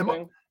 Didn't win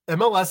anything.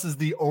 MLS is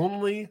the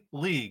only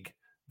league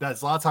that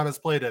Zlatan has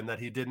played in that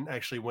he didn't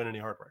actually win any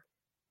hardware.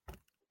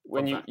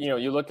 When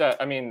you looked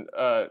at,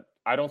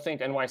 I don't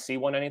think NYC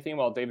won anything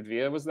while David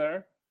Villa was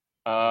there.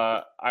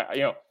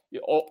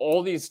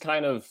 All these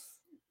kind of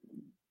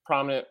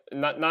prominent,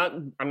 I'm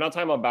not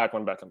talking about back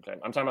when Beckham came.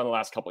 I'm talking about the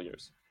last couple of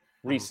years.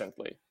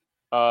 Recently,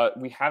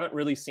 we haven't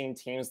really seen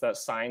teams that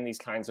sign these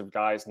kinds of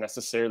guys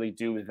necessarily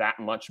do that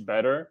much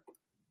better,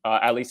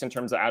 at least in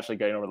terms of actually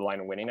getting over the line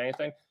and winning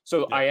anything.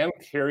 So I am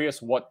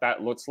curious what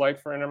that looks like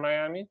for Inter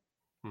Miami.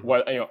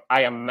 What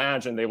I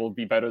imagine they will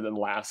be better than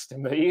last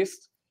in the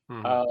East.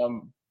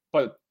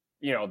 But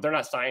they're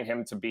not signing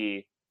him to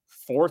be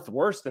 4th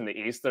worst in the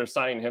East. They're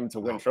signing him to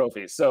win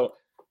trophies. So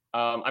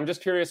I'm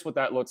just curious what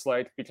that looks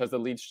like, because the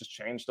league's just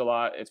changed a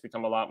lot. It's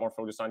become a lot more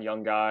focused on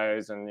young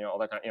guys and all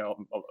that kind of,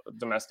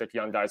 domestic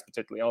young guys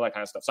particularly, all that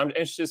kind of stuff. So I'm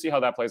interested to see how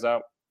that plays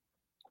out.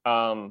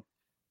 And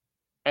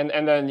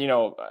then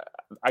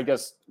I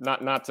guess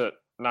not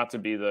to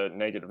be the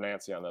negative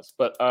Nancy on this,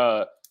 but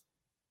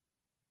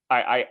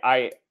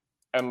I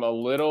am a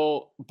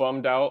little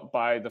bummed out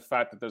by the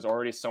fact that there's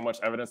already so much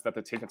evidence that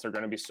the tickets are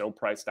going to be so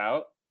priced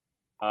out.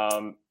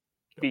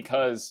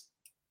 Because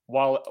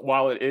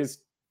while it is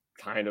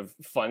kind of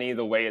funny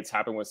the way it's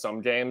happened with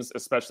some games,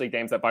 especially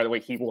games that, by the way,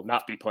 he will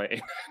not be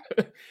playing,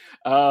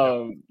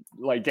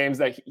 like games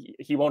that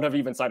he won't have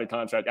even signed a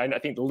contract. I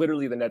think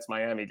literally the Nets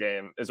Miami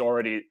game has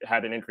already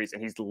had an increase,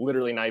 and he's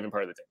literally not even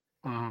part of the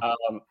team.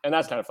 And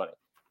that's kind of funny.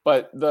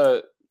 But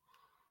the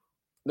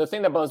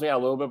thing that bums me out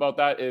a little bit about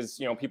that is,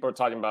 people are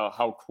talking about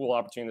how cool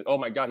opportunity. Oh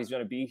my God, he's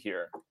going to be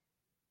here.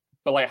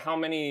 But like, how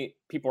many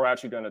people are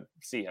actually going to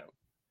see him?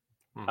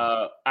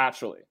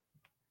 Actually,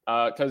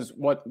 because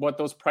what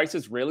those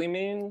prices really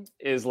mean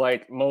is,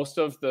 like, most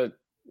of the,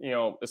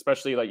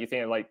 especially like you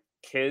think like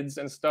kids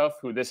and stuff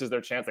who this is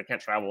their chance, they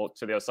can't travel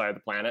to the other side of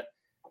the planet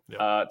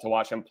to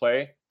watch him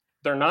play.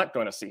 They're not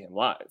going to see him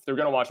live. They're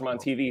going to watch him on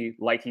TV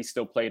like he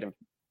still played in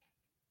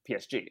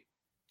PSG.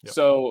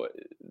 So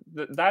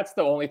that's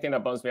the only thing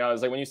that bums me out,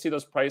 is like when you see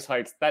those price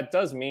hikes, that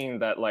does mean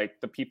that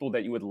like the people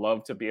that you would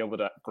love to be able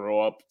to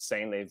grow up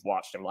saying they've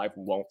watched him live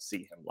won't see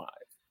him live.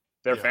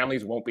 Their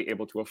families won't be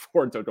able to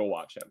afford to go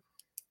watch him.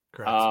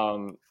 Correct.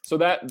 So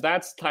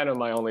that's kind of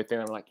my only thing.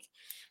 I'm like,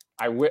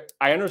 I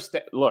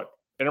understand. Look,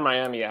 Inter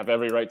Miami have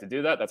every right to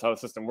do that. That's how the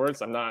system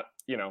works. I'm not,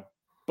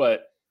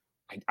 but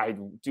I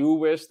do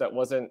wish that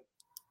wasn't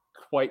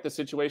quite the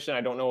situation.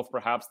 I don't know if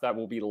perhaps that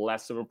will be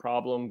less of a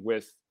problem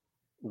with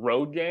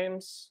road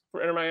games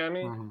for Inter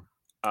Miami.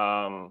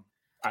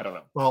 I don't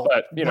know. Well,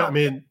 but I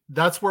mean,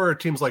 that's where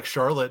teams like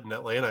Charlotte and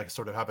Atlanta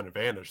sort of have an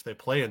advantage. They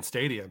play in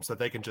stadiums that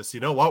they can just,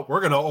 you know what, we're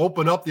going to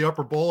open up the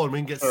upper bowl and we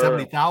can get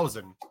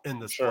 70,000 in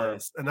this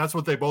place. And that's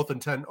what they both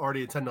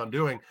already intend on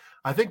doing.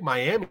 I think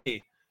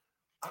Miami,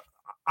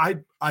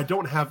 I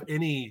don't have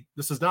any,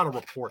 this is not a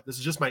report. This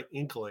is just my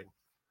inkling.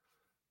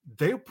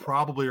 They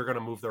probably are going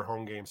to move their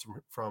home games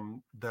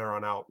from there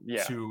on out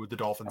to the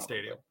Dolphin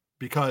Stadium,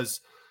 because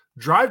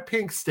Drive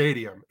Pink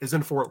Stadium is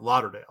in Fort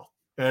Lauderdale.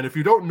 And if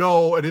you don't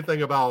know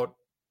anything about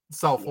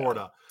South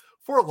Florida,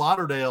 Fort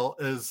Lauderdale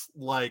is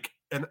like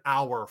an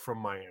hour from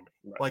Miami.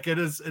 Right. Like it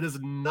is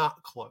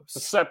not close. A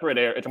separate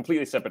area, a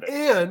completely separate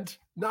area. And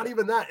not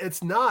even that. It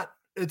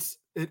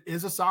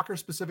is a soccer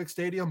specific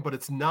stadium, but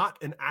it's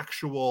not an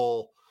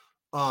actual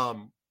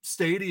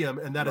stadium,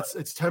 and that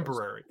it's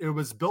temporary. It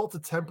was built to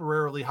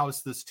temporarily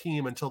house this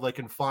team until they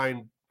can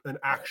find an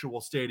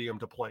actual stadium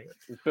to play in.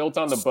 It's built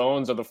on the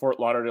bones of the Fort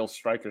Lauderdale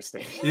Striker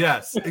Stadium.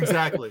 Yes,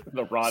 exactly.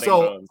 The rotting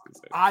bones.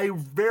 I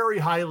very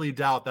highly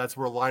doubt that's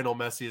where Lionel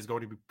Messi is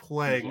going to be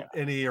playing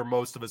any or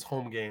most of his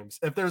home games.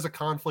 If there's a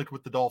conflict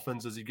with the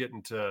Dolphins as you get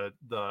into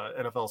the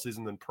NFL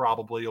season, then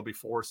probably you'll be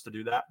forced to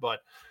do that. But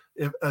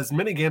if as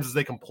many games as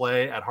they can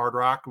play at Hard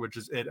Rock, which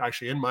is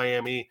actually in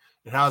Miami,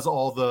 it has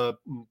all the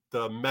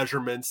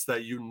measurements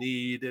that you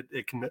need.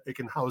 It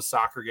can house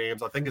soccer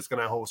games. I think it's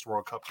going to host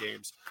World Cup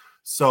games.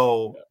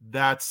 So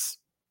that's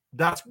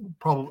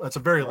a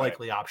very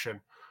likely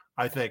option,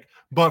 I think.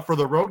 But for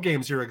the road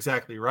games, you're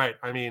exactly right.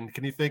 I mean,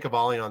 can you think of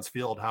Allianz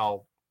Field,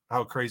 how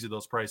crazy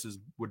those prices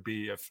would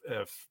be if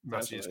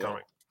Messi is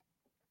coming?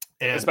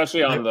 And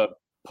especially on the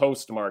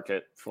post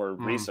market for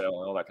resale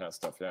and all that kind of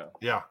stuff.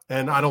 Yeah.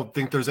 And I don't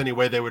think there's any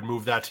way they would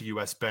move that to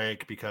US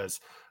Bank, because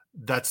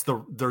I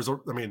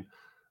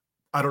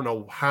don't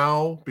know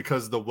how,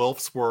 because the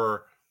Wilfs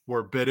were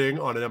bidding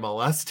on an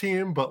MLS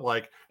team, but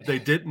like they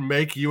didn't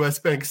make US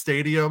Bank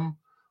Stadium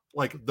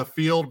like the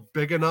field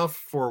big enough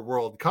for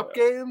World Cup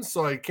games.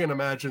 So I can't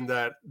imagine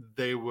that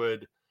they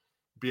would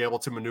be able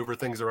to maneuver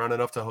things around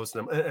enough to host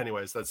them.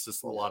 Anyways, that's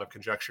just a lot of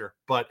conjecture.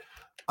 But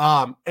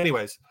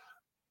anyways,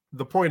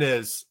 the point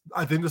is,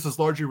 I think this is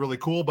largely really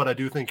cool, but I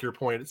do think your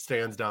point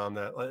stands down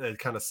that it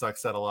kind of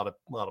sucks that a lot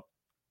of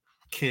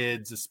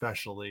kids,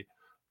 especially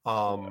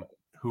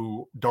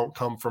who don't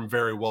come from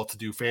very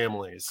well-to-do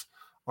families,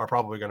 are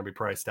probably going to be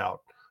priced out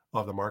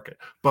of the market.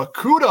 But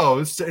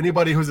kudos to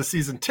anybody who's a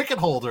season ticket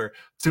holder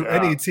to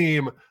any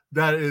team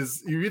that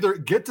is, you either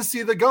get to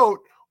see the GOAT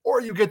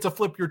or you get to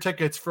flip your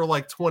tickets for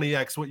like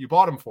 20x what you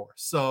bought them for.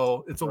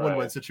 So it's a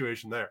win-win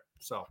situation there.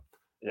 So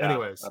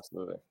anyways,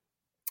 absolutely.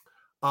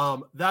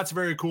 That's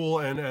very cool.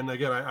 And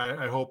again,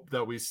 I hope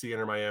that we see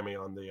Inter Miami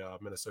on the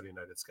Minnesota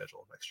United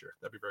schedule next year.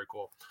 That'd be very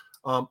cool.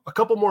 A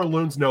couple more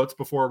Loons notes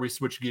before we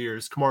switch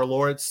gears. Kamar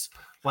Lawrence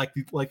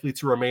likely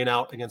to remain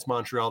out against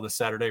Montreal this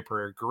Saturday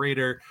per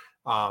Greater.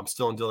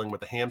 Still dealing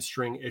with a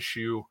hamstring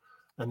issue.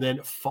 And then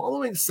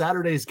following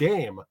Saturday's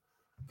game,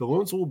 the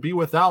Loons will be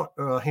without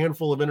a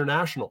handful of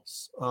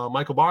internationals.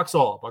 Michael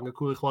Boxall,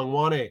 Bangakuli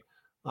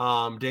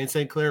Klangwane, Dane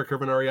St. Clair,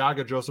 Kervin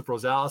Arriaga, Joseph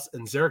Rosales,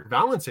 and Zarek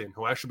Valentin,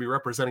 who actually be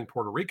representing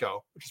Puerto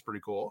Rico, which is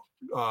pretty cool.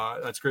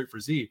 That's great for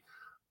Z.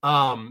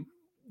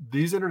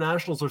 These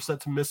internationals are set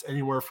to miss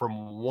anywhere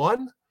from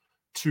 1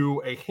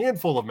 to a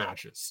handful of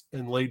matches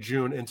in late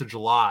June into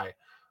July.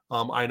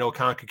 I know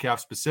CONCACAF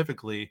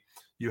specifically,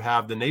 you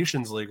have the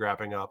Nations League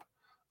wrapping up,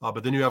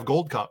 but then you have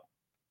Gold Cup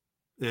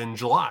in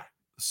July.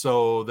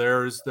 So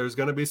there's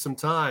going to be some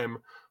time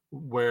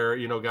where,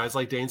 guys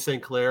like Dane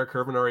St. Clair,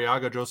 Kervin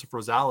Arriaga, Joseph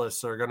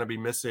Rosales are going to be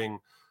missing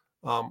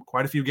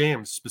quite a few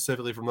games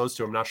specifically from those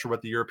two. I'm not sure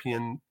what the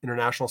European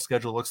international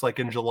schedule looks like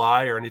in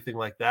July or anything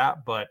like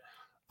that, but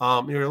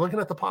you're looking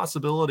at the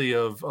possibility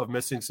of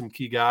missing some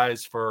key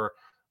guys for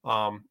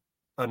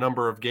a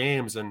number of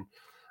games. And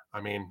I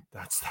mean,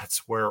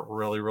 that's where it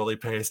really, really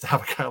pays to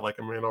have a guy like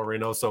Emmanuel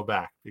Reynoso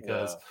back,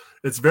 because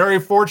it's very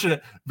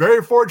fortunate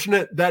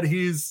that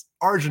he's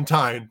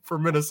Argentine for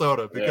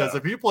Minnesota, because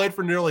if he played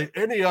for nearly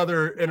any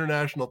other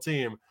international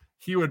team,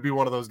 he would be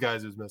one of those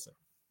guys who's missing.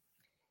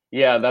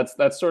 Yeah,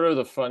 that's sort of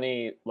the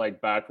funny,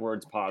 like,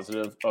 backwards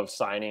positive of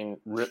signing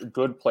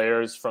good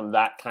players from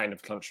that kind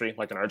of country,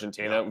 like in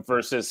Argentina,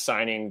 versus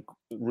signing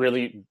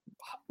really,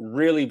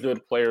 really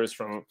good players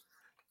from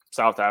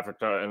South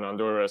Africa and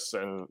Honduras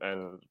and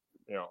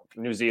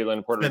New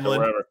Zealand, Puerto Rico,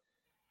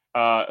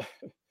 wherever.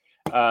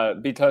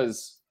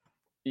 Because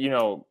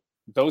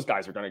those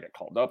guys are going to get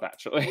called up.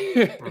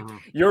 Actually,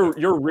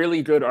 your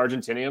really good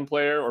Argentinian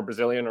player or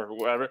Brazilian or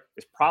whoever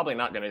is probably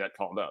not going to get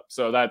called up.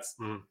 So that's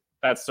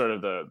sort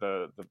of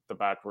the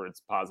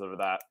backwards positive of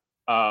that.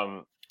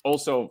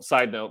 Also,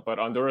 side note, but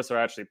Honduras are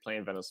actually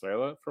playing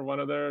Venezuela for one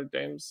of their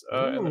games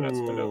in the next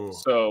window.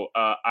 So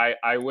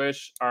I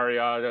wish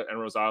Arriaga and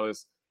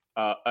Rosales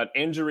an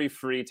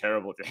injury-free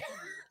terrible game.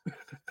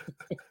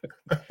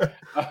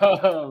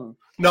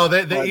 No,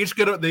 they each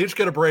get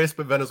a brace,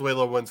 but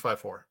Venezuela wins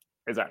 5-4.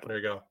 Exactly. There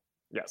you go.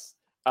 Yes.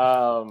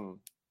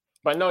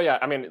 But no,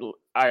 I mean,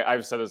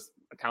 I've said this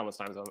countless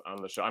times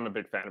on the show. I'm a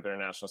big fan of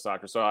international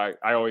soccer, so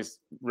I always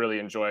really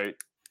enjoy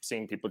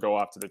seeing people go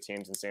off to the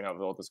teams and seeing how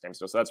well this game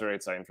goes. So that's very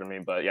exciting for me.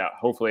 But yeah,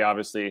 hopefully,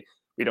 obviously,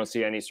 we don't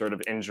see any sort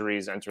of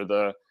injuries enter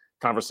the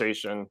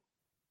conversation.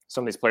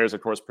 Some of these players,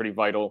 of course, pretty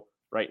vital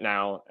right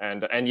now.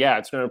 And yeah,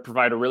 it's going to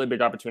provide a really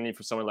big opportunity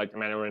for someone like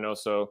Emmanuel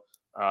Reynoso,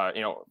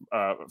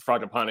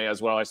 Fragapane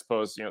as well, I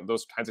suppose,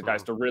 those kinds of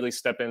guys to really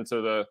step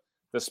into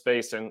the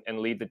space and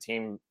lead the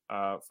team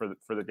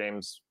for the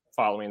games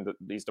following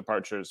these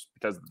departures,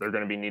 because they're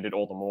going to be needed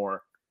all the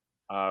more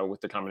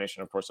with the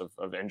combination, of course,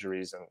 of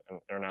injuries and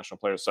international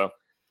players. So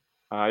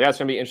yeah, it's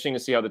going to be interesting to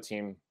see how the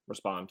team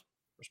respond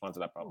to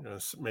that problem.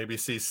 Yes, maybe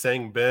see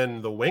Sang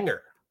Bin the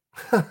winger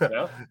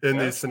in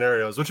these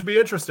scenarios, which would be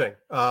interesting.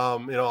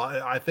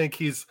 I think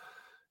he's,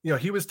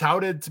 he was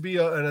touted to be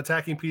an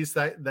attacking piece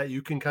that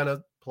you can kind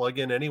of plug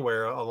in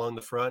anywhere along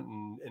the front,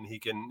 and he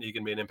can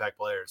be an impact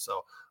player.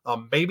 So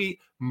maybe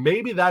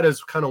that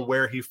is kind of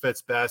where he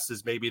fits best,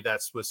 is maybe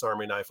that Swiss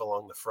Army knife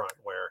along the front,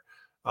 where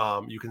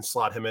you can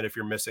slot him in if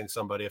you're missing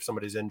somebody, if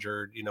somebody's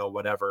injured,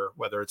 whatever,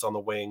 whether it's on the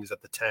wings,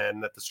 at the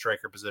 10, at the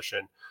striker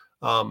position.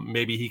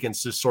 Maybe he can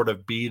just sort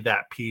of be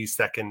that piece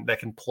that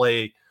can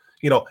play,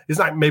 he's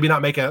not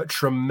make a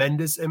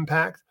tremendous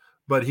impact,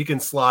 but he can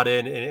slot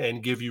in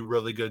and give you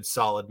really good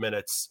solid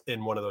minutes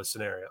in one of those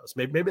scenarios.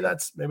 Maybe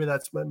that's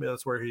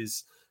where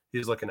he's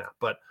looking at.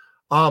 But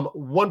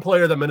one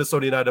player that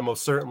Minnesota United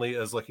most certainly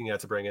is looking at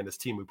to bring in is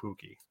Teemu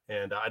Pukki.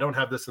 And I don't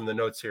have this in the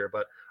notes here,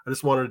 but I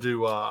just wanted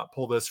to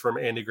pull this from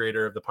Andy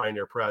Grader of the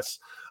Pioneer Press.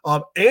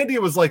 Andy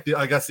was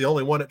the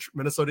only one at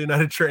Minnesota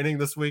United training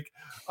this week.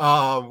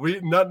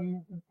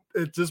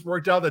 It just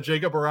worked out that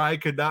Jacob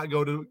Arai could not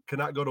go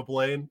to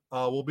Blaine.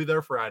 We'll be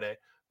there Friday,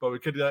 but we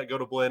could not go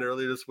to Blaine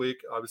earlier this week.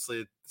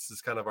 Obviously, this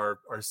is kind of our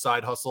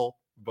side hustle.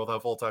 We both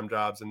have full-time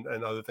jobs and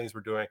other things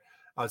we're doing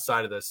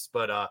outside of this.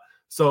 But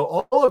so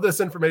all of this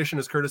information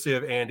is courtesy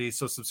of Andy.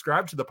 So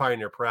subscribe to the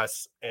Pioneer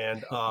Press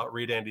and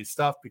read Andy's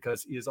stuff,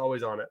 because he is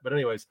always on it. But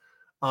anyways,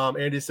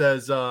 Andy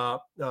says, so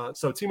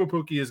Teemu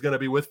Pukki is going to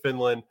be with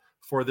Finland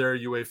for their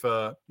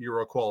UEFA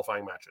Euro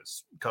qualifying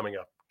matches coming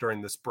up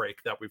during this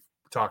break that we've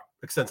talked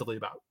extensively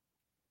about.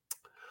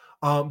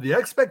 The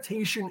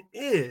expectation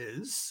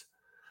is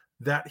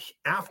that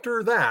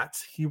after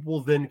that, he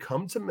will then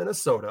come to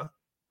Minnesota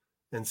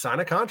and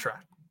sign a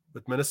contract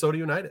with Minnesota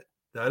United.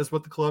 That is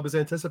what the club is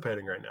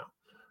anticipating right now.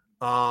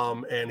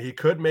 And he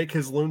could make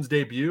his Loons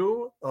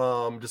debut,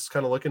 just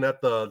kind of looking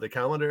at the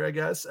calendar, I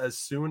guess, as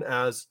soon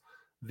as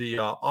the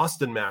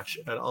Austin match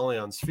at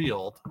Allianz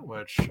Field,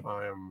 which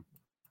I am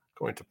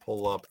going to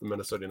pull up the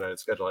Minnesota United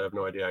schedule. I have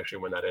no idea actually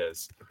when that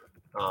is.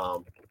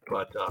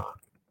 But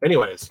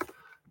anyways,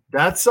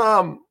 that's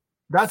a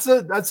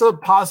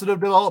positive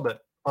development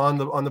on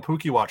the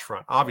Pukki watch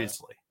front,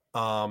 obviously.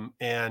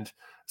 And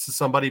this is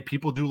somebody,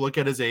 people do look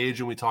at his age,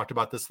 and we talked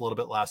about this a little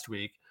bit last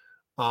week.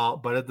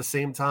 But at the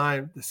same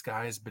time, this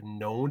guy has been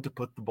known to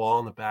put the ball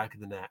in the back of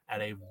the net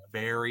at a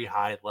very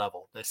high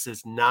level. This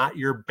is not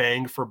your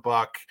bang for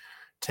buck,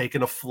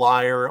 taking a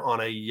flyer on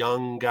a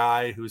young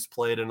guy who's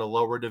played in a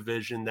lower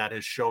division that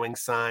is showing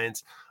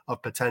signs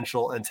of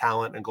potential and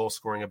talent and goal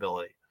scoring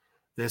ability.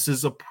 This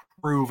is a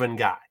proven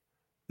guy.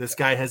 This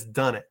guy has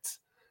done it.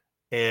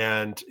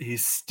 And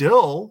he's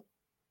still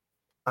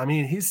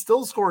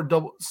scoring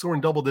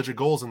double-digit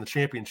goals in the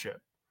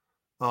championship,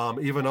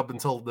 even up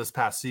until this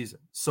past season.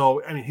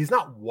 So, he's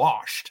not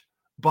washed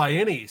by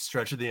any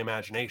stretch of the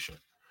imagination.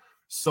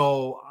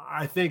 So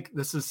I think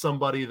this is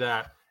somebody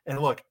that, and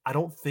look, I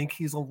don't think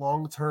he's a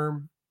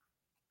long-term,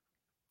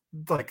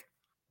 I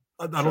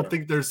don't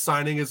think their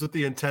signing is with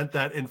the intent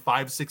that in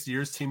 5-6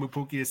 years, Teemu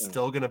Pukki is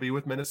still going to be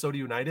with Minnesota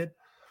United.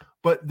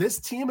 But this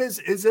team is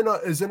in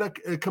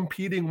a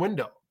competing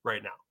window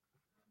right now.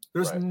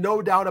 There's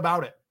no doubt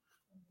about it.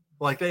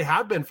 Like they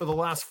have been for the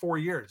last 4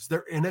 years.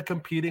 They're in a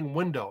competing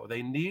window.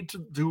 They need to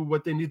do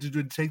what they need to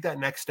do to take that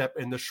next step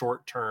in the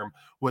short term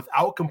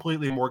without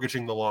completely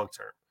mortgaging the long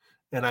term.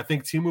 And I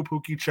think Teemu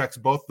Pukki checks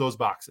both those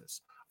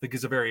boxes. I think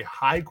he's a very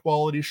high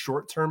quality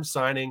short-term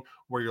signing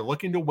where you're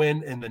looking to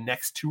win in the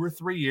next 2 or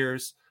 3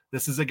 years.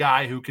 This is a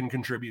guy who can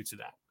contribute to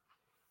that.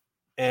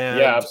 And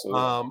yeah,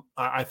 absolutely.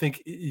 I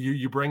think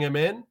you bring him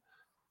in,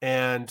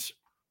 and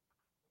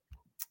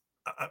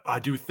I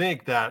do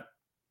think that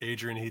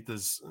Adrian Heath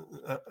is,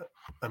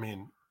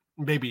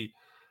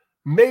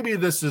 maybe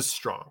this is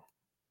strong,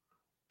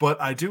 but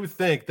I do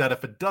think that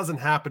if it doesn't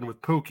happen with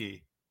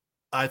Pukki,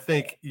 I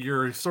think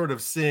you're sort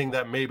of seeing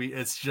that maybe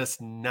it's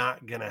just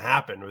not going to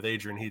happen with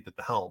Adrian Heath at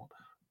the helm.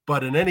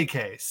 But in any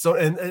case, so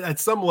and at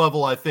some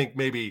level, I think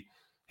maybe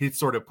he's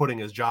sort of putting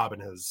his job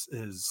and his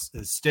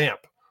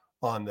stamp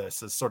on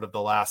this as sort of the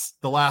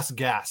last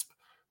gasp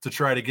to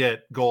try to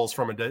get goals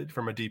from a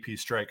DP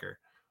striker.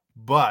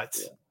 But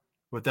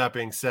with that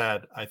being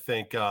said, I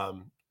think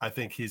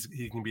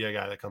he can be a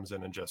guy that comes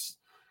in and just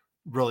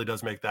really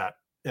does make that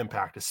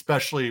impact,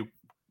 especially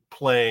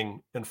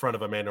playing in front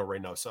of Emmanuel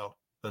Reynoso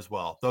as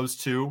well. Those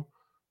two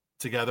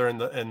together on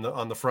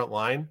the front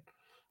line,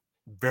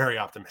 very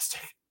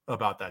optimistic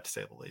about that, to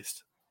say the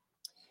least.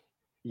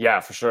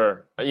 Yeah, for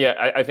sure.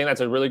 Yeah, I think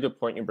that's a really good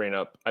point you bring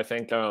up. I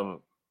think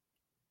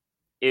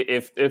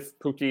if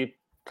Pukki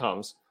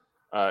comes,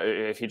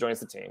 if he joins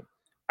the team,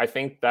 I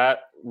think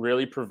that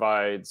really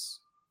provides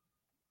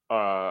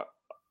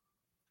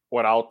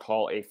what I'll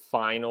call a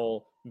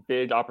final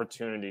big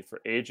opportunity for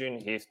Adrian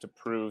Heath to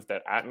prove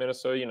that at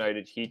Minnesota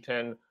United, he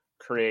can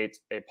create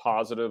a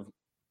positive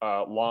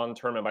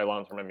long-term, and by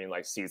long-term, I mean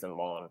like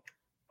season-long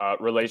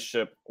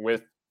relationship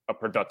with a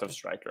productive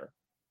striker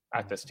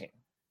at this team.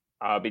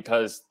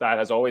 Because that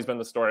has always been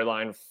the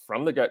storyline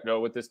from the get-go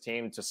with this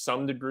team. To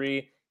some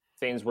degree,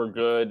 things were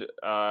good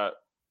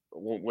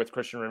with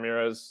Christian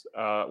Ramirez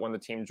when the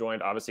team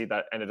joined. Obviously,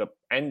 that ended up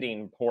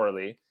ending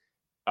poorly,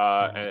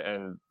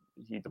 and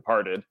he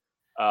departed.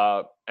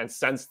 And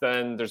since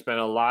then, there's been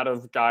a lot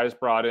of guys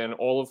brought in,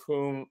 all of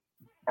whom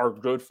are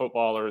good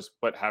footballers,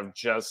 but have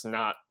just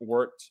not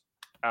worked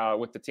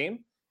with the team,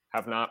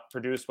 have not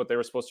produced what they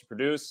were supposed to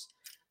produce.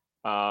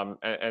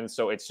 And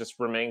so it's just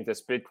remained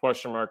this big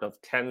question mark of,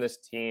 can this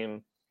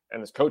team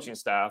and this coaching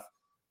staff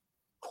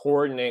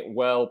coordinate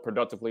well,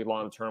 productively,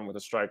 long-term with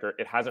a striker?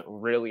 It hasn't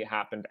really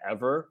happened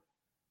ever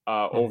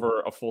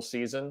over a full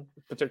season,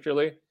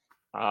 particularly.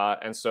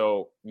 And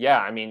so, yeah,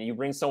 I mean, you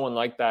bring someone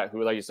like that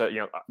who, like you said,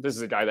 this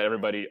is a guy that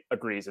everybody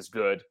agrees is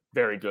good,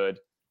 very good,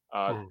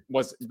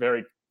 was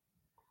very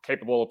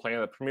capable of playing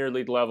at the Premier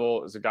League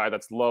level, is a guy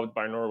that's loved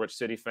by Norwich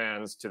City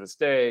fans to this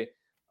day.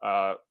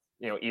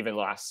 Even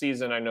last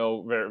season, I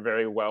know very,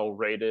 very well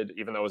rated,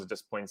 even though it was a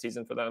disappointing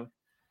season for them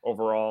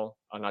overall,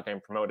 not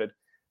getting promoted.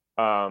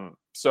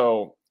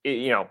 So,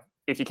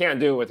 if you can't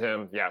do it with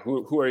him,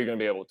 who are you going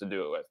to be able to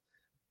do it with?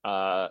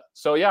 I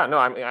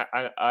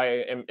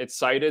am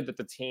excited that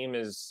the team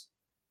is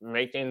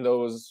making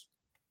those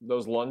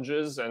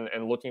lunges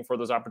and looking for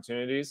those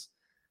opportunities.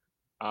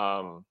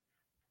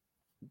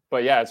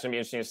 But yeah, it's going to be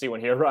interesting to see when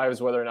he arrives,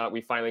 whether or not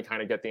we finally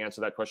kind of get the answer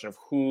to that question of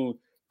who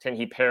can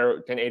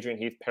Adrian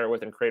Heath pair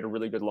with and create a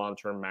really good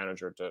long-term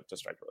manager to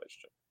strike a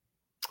relationship.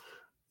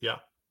 Yeah.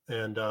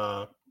 And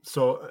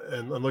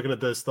and I'm looking at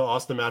this, the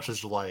Austin match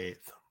is July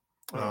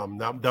 8th.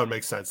 That would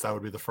make sense. That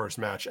would be the first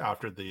match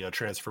after the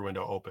transfer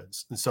window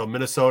opens. And so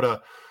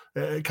Minnesota,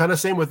 kind of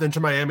same with Inter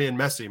Miami and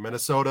Messi.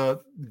 Minnesota,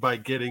 by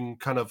getting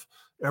kind of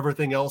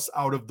everything else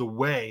out of the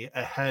way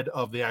ahead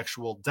of the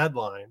actual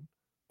deadline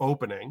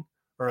opening,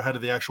 or ahead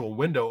of the actual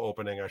window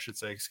opening, I should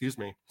say, excuse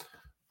me.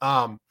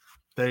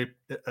 They,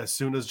 as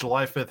soon as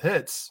July 5th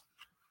hits,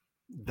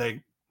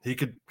 he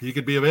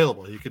could be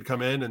available. He could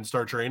come in and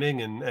start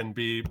training and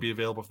be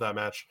available for that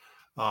match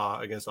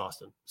against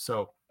Austin.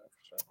 So,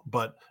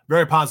 but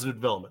very positive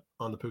development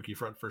on the Pukki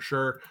front for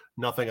sure.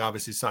 Nothing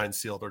obviously signed,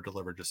 sealed, or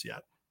delivered just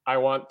yet. I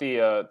want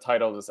the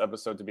title of this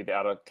episode to be the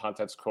out of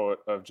context quote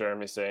of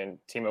Jeremy saying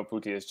Timo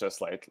Pukki is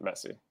just like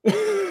Messi.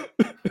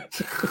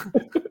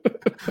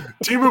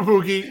 Timo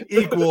Pukki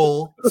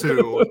equal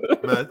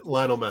to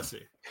Lionel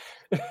Messi.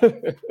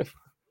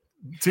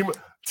 Timo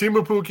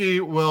Pukki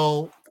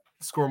will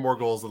score more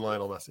goals than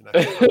Lionel Messi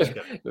next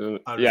year.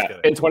 I'm just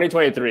kidding. In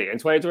 2023.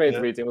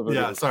 Timo Pukki.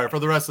 Yeah, sorry, for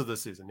the rest of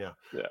this season. Yeah.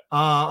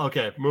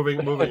 Okay,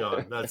 moving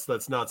on.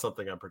 That's not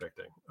something I'm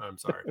predicting. I'm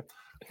sorry.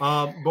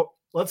 But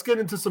let's get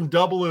into some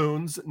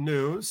doubloons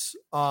news.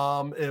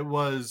 It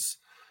was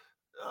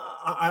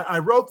I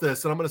wrote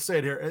this, and I'm going to say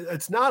it here.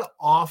 It's not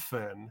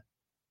often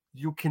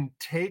you can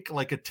take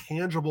like a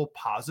tangible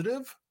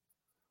positive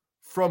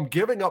from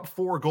giving up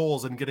 4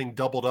 goals and getting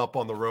doubled up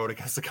on the road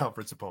against a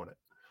conference opponent.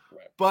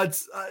 Right. But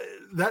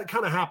that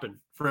kind of happened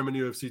for him in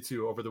UFC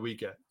 2 over the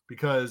weekend,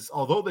 because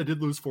although they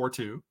did lose 4-2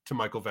 to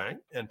Michael Vang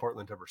and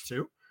Portland Timbers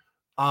 2,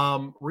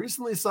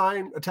 recently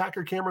signed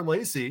attacker Cameron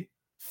Lacey,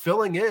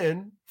 filling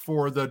in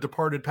for the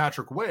departed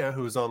Patrick Weah,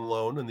 who's on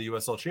loan in the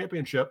USL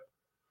Championship,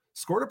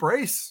 scored a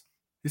brace.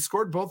 He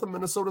scored both of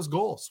Minnesota's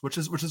goals, which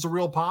is a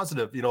real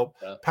positive.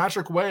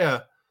 Patrick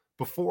Weah,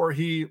 before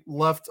he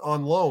left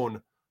on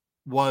loan,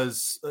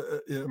 was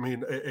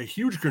a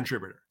huge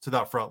contributor to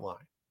that front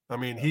line. I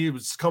mean, he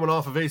was coming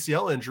off of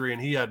ACL injury,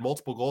 and he had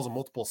multiple goals and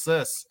multiple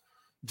assists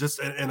just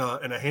in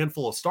a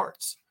handful of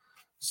starts.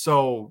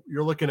 So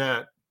you're looking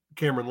at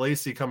Cameron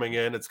Lacey coming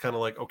in. It's kind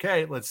of like,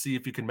 okay, let's see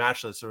if you can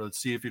match this, or let's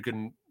see if you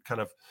can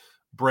kind of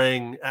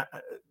bring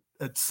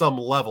at some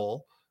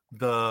level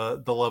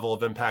the level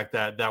of impact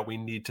that we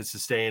need to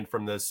sustain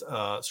from this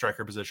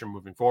striker position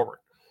moving forward.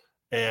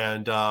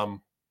 And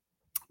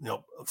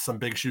some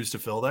big shoes to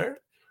fill there.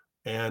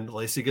 And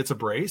Lacey gets a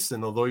brace,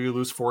 and although you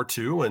lose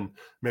 4-2, and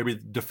maybe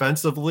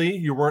defensively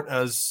you weren't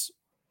as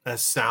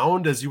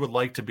sound as you would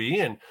like to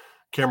be, and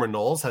Cameron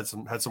Knowles had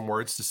some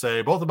words to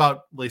say both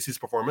about Lacey's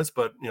performance,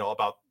 but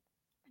about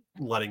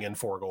letting in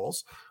 4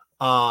 goals.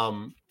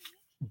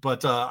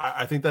 But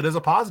I think that is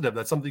a positive.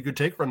 That's something you could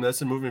take from this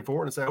and moving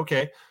forward and say,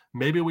 okay,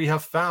 maybe we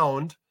have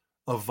found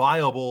a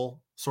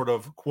viable sort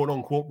of quote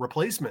unquote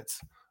replacement,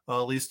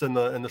 at least in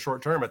the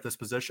short term at this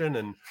position.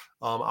 And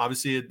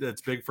obviously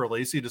it's big for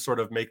Lacey to sort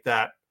of make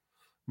that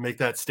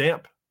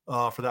stamp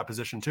for that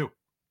position too.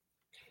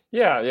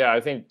 Yeah.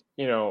 I think,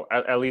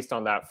 at least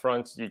on that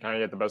front, you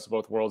kind of get the best of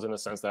both worlds in the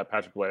sense that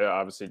Patrick Weah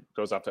obviously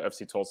goes off to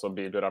FC Tulsa. It'll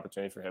be a good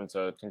opportunity for him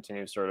to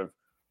continue sort of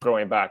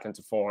growing back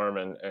into form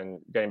and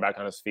getting back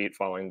on his feet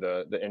following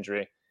the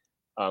injury.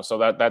 So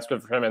that's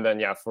good for him. And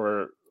then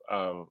for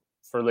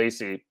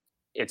Lacey,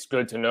 it's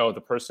good to know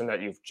the person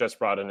that you've just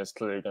brought in is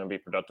clearly going to be a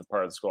productive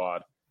part of the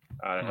squad.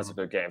 And has a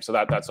good game. So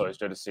that's always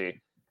good to see.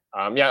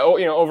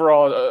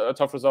 Overall a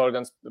tough result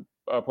against the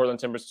Portland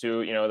Timbers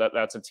too.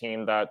 That's a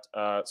team that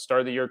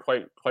started the year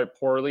quite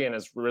poorly and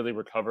has really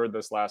recovered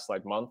this last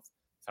month.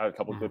 It's had a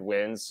couple good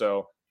wins.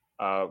 So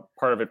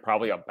part of it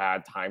probably a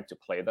bad time to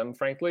play them,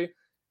 frankly.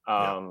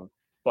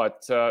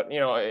 But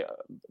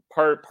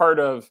part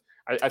of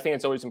I think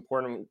it's always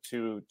important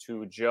to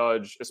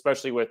judge,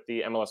 especially with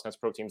the MLS Next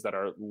Pro teams that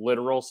are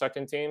literal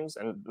second teams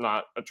and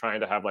not trying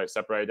to have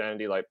separate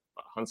identity like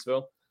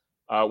Huntsville.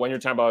 When you're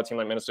talking about a team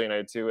like Minnesota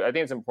United too, I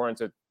think it's important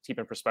to keep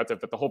in perspective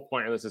that the whole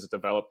point of this is to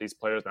develop these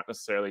players, not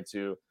necessarily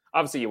to,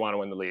 obviously you want to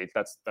win the league.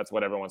 That's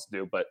what everyone wants to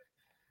do, but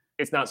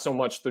it's not so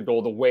much the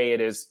goal the way it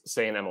is,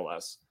 say, in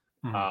MLS.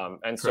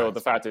 So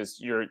the fact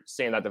is you're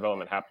seeing that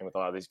development happening with a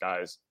lot of these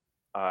guys,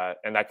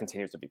 and that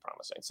continues to be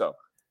promising. So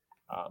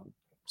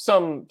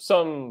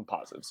some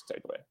positives to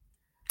take away.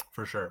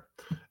 For sure.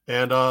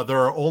 And there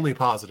are only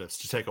positives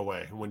to take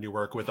away when you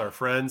work with our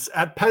friends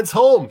at Pentz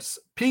Homes,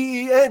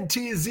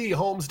 PENTZ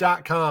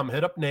homes.com.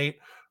 Hit up Nate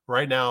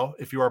right now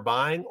if you are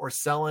buying or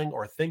selling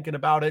or thinking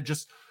about it.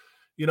 Just,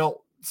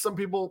 some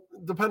people,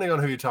 depending on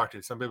who you talk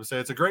to, some people say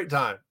it's a great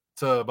time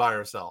to buy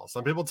or sell.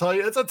 Some people tell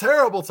you it's a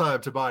terrible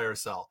time to buy or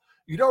sell.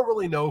 You don't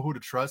really know who to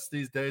trust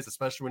these days,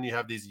 especially when you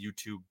have these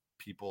YouTube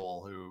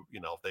people who,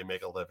 they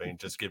make a living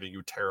just giving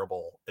you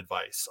terrible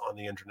advice on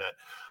the internet.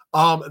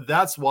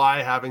 That's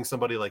why having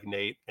somebody like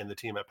Nate and the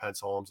team at Pentz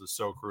Homes is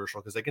so crucial,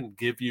 because they can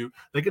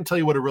tell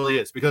you what it really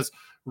is, because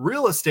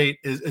real estate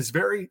is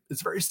very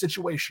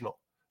situational.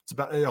 It's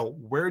about,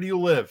 where do you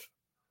live?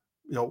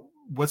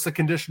 What's the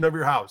condition of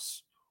your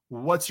house?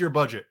 What's your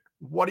budget?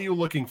 What are you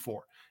looking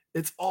for?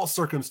 It's all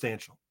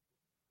circumstantial.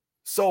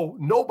 So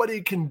nobody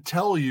can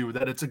tell you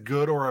that it's a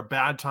good or a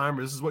bad time,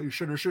 or this is what you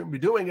should or shouldn't be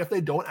doing if they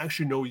don't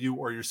actually know you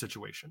or your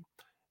situation.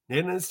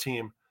 Nate and his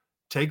team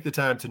take the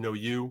time to know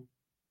you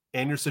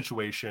and your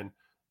situation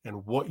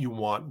and what you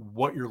want,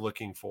 what you're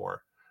looking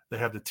for. They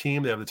have the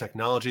team, they have the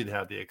technology, they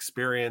have the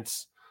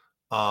experience.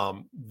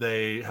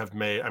 They have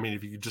made,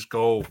 if you just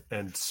go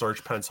and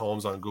search Pentz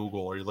Homes on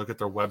Google, or you look at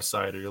their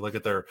website, or you look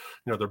at their,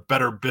 their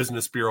Better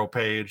Business Bureau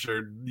page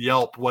or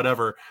Yelp,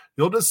 whatever,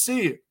 you'll just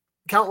see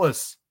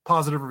countless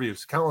positive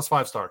reviews, countless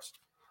 5 stars,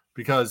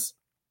 because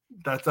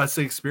that's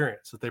the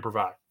experience that they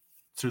provide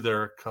to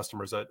their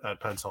customers at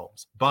Pentz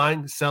Homes.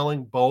 Buying,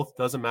 selling, both,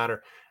 doesn't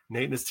matter.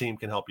 Nate and his team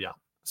can help you out.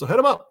 So hit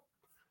them up.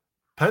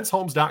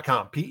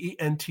 PentzHomes.com,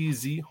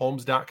 PENTZ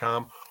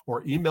homes.com,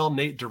 or email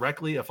Nate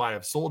directly if I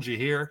have sold you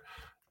here.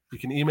 You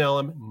can email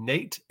him,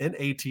 Nate,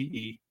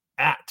 Nate,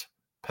 at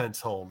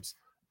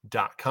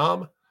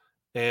PentzHomes.com.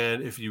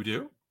 And if you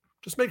do,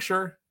 just make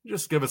sure,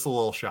 just give us a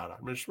little shout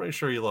out. Just make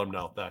sure you let them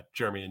know that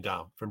Jeremy and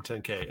Dom from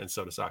 10K and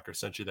Soda Soccer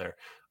sent you there.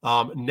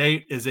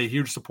 Nate is a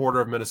huge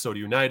supporter of Minnesota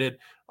United.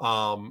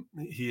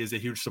 He is a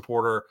huge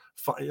supporter.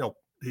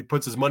 He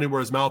puts his money where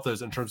his mouth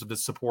is in terms of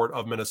his support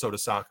of Minnesota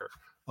soccer,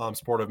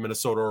 support of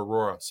Minnesota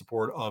Aurora,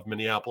 support of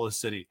Minneapolis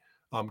City,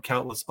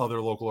 countless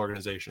other local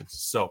organizations.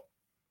 So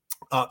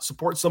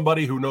support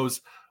somebody who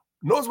knows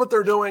what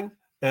they're doing,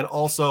 and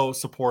also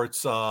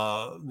supports,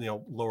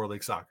 lower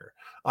league soccer.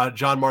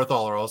 John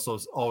Marthaler also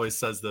always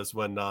says this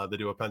when they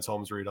do a Pentz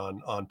Homes read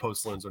on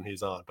Post Loons when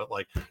he's on. But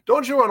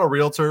don't you want a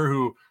realtor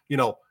who,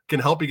 can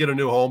help you get a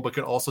new home, but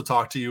can also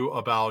talk to you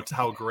about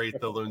how great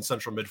the Loon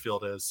central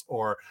midfield is,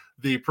 or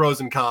the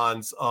pros and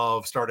cons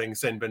of starting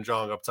Saint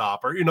Benjong up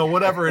top, or,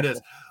 whatever it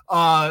is.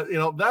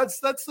 That's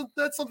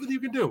something you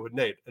can do with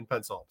Nate and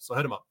Pentz Homes. So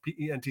hit him up,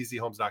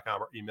 PENTZhomes.com,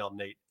 or email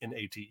Nate,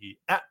 Nate,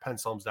 at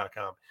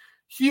PentzHomes.com.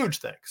 Huge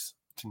thanks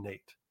to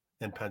Nate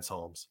and Pentz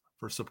Homes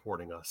for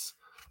supporting us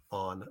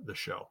on the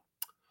show.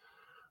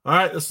 All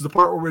right, this is the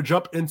part where we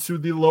jump into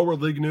the lower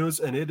league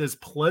news, and it is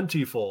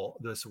plentiful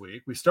this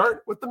week. We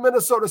start with the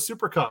Minnesota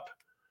Super Cup.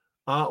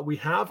 We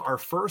have our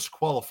first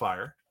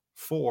qualifier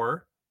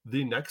for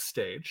the next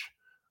stage,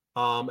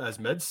 as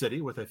Med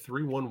City, with a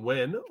 3-1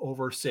 win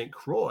over St.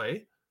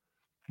 Croix,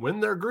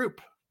 win their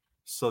group.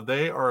 So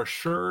they are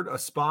assured a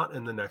spot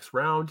in the next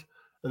round.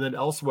 And then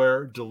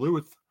elsewhere,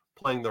 Duluth,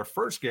 playing their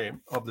first game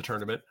of the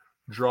tournament,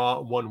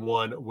 draw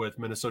 1-1 with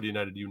Minnesota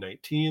United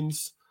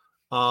U19s.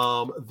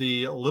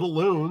 The Little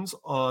Loons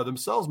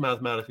themselves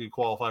mathematically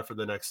qualify for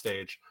the next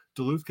stage.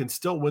 Duluth can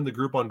still win the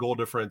group on goal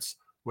difference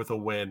with a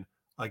win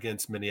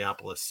against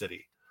Minneapolis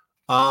City.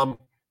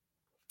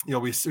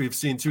 We've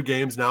seen 2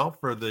 games now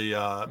for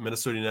the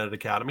Minnesota United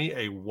Academy,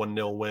 a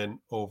 1-0 win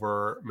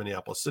over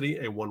Minneapolis City,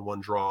 a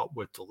 1-1 draw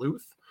with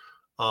Duluth.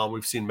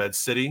 We've seen Med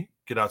City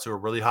get out to a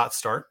really hot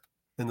start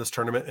in this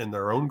tournament in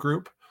their own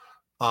group.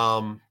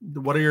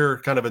 What are your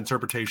kind of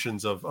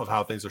interpretations of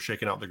how things are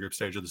shaking out in the group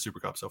stage of the Super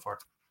Cup so far?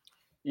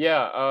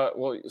 Yeah,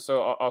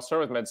 so I'll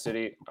start with Med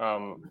City.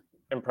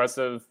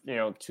 Impressive,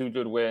 2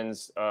 good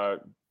wins,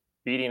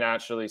 beating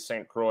actually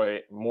St.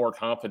 Croix more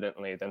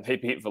confidently than they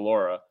beat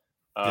Valora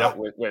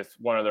with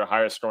one of their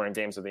highest scoring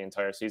games of the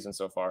entire season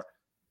so far.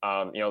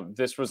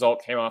 This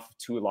result came off of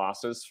 2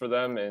 losses for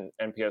them in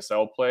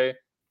NPSL play.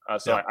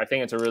 So I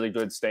think it's a really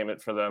good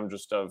statement for them,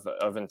 just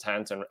of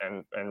intent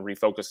and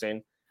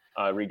refocusing,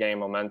 regaining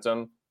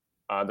momentum.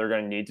 They're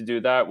going to need to do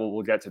that.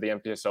 We'll get to the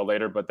NPSL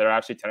later, but they're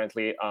actually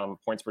technically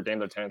points per game.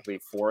 They're technically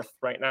 4th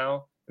right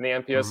now in the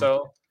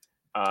NPSL.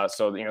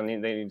 So they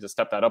need to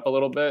step that up a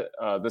little bit.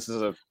 This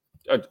is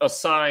a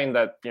sign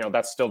that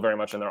that's still very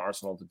much in their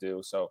arsenal to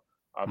do. So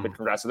big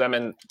congrats to them.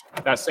 And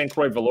that St.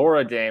 Croix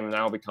Valora game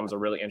now becomes a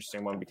really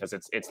interesting one, because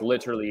it's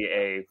literally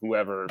a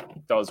whoever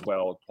does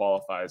well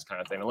qualifies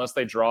kind of thing, unless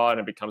they draw and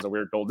it becomes a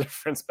weird goal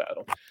difference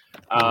battle.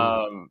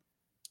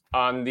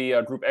 On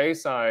the Group A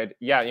side,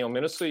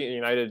 Minnesota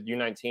United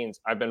U19s,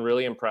 I've been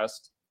really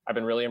impressed. I've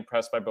been really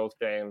impressed by both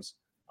games.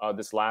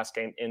 This last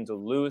game in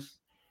Duluth,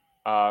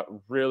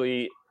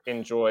 really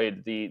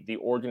enjoyed the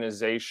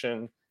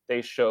organization.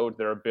 They showed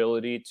their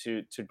ability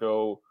to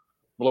go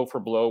blow for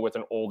blow with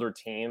an older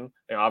team.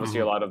 Obviously,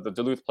 a lot of the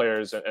Duluth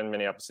players and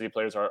Minneapolis City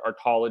players are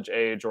college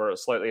age or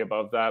slightly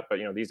above that, but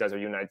these guys are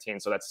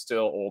U19, so that's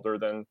still older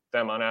than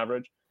them on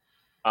average.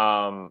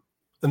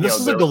 And this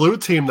is a Duluth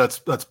team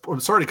that's. I'm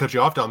sorry to cut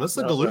you off, Don. This is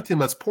a Duluth team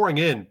that's pouring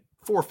in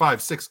 4,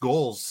 5, 6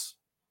 goals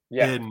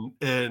in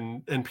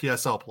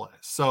PSL play.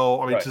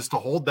 So I mean, just to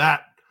hold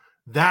that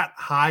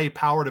high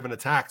powered of an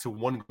attack to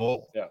 1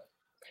 goal. Yeah,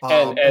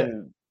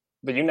 and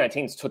the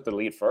U19s took the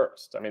lead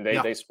first. I mean,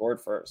 they scored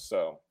first.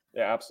 So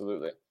yeah,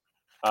 absolutely.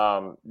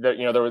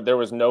 There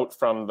was note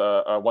from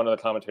the one of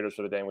the commentators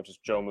for the game, which is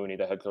Joe Mooney,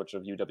 the head coach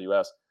of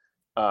UWS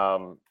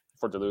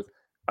for Duluth.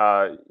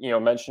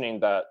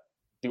 Mentioning that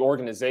the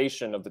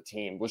organization of the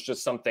team was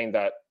just something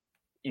that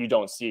you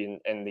don't see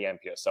in the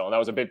NPSL. And that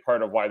was a big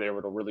part of why they were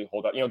able to really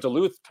hold up.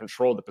 Duluth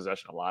controlled the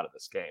possession a lot of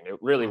this game. It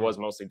really was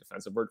mostly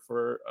defensive work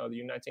for the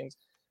U19s,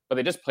 but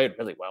they just played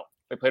really well.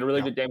 They played a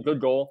really good game, good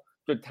goal,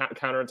 good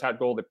counterattack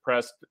goal. They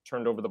pressed,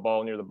 turned over the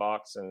ball near the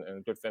box,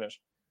 and good finish.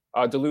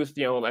 Duluth,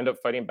 end up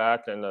fighting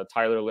back, and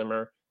Tyler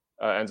Limmer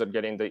ends up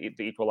getting the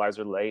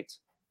equalizer late.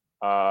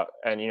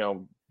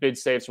 And, big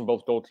saves from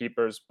both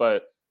goalkeepers,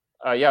 but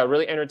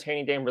really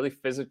entertaining game, really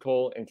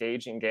physical,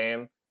 engaging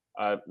game.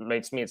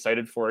 Makes me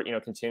excited for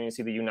continuing to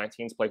see the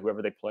U19s play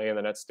whoever they play in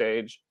the next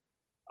stage.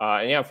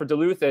 And for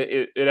Duluth,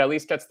 it at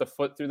least gets the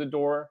foot through the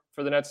door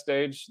for the next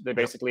stage. They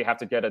basically have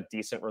to get a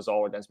decent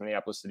result against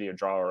Minneapolis City, a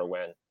draw or a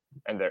win,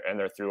 and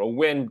they're through. A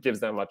win gives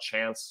them a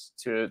chance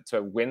to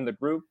win the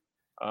group,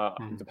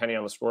 depending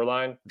on the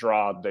scoreline.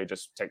 Draw, they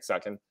just take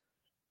second.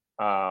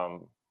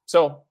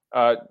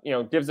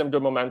 Gives them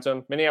good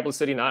momentum. Minneapolis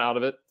City not out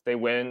of it. If they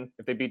win,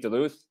 if they beat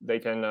Duluth, they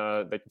can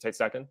take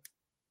second.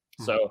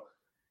 So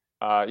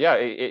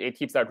it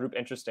keeps that group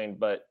interesting.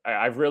 But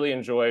I've really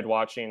enjoyed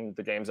watching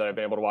the games that I've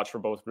been able to watch for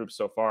both groups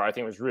so far. I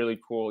think it was really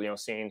cool,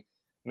 seeing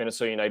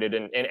Minnesota United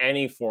in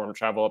any form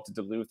travel up to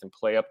Duluth and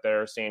play up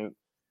there. Seeing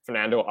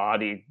Fernando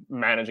Adi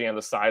managing on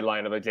the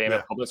sideline of a game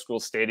at public school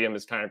stadium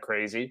is kind of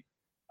crazy.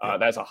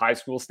 That's a high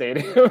school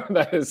stadium.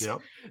 that is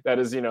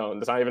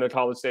that's not even a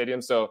college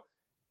stadium. So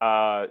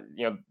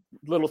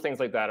little things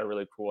like that are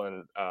really cool,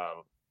 and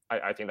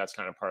I think that's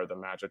kind of part of the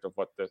magic of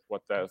what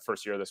the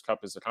first year of this cup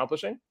is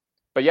accomplishing.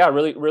 But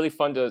really, really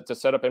fun to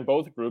set up in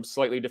both groups,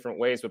 slightly different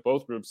ways, but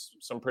both groups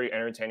some pretty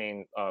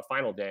entertaining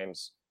final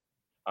games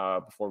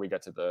before we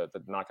get to the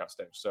knockout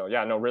stage. So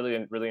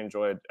really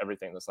enjoyed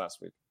everything this last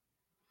week.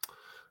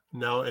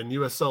 Now in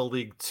USL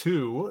League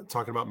 2,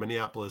 talking about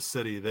Minneapolis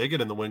City, they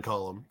get in the win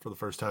column for the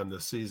first time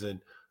this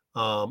season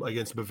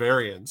against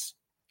Bavarians.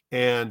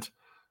 And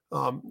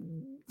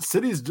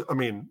cities, I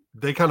mean,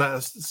 they kind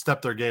of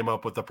step their game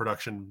up with the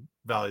production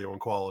value and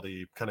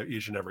quality kind of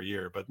each and every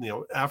year. But,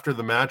 after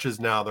the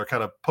matches now, they're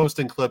kind of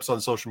posting clips on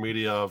social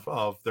media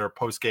of their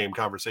post-game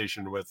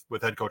conversation with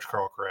head coach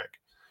Carl Craig.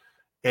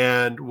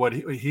 And what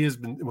he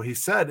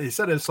said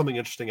something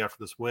interesting after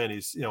this win.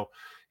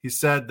 He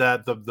said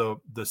that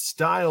the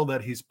style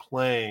that he's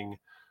playing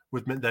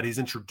that he's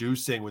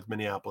introducing with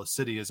Minneapolis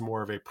City is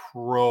more of a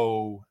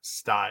pro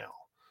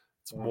style.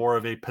 It's more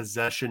of a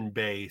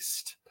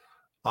possession-based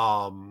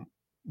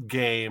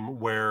game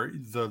where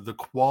the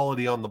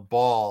quality on the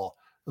ball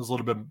is a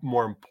little bit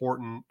more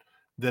important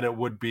than it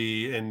would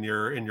be in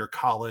your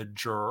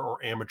college or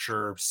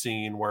amateur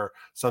scene, where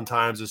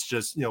sometimes it's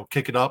just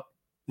kick it up,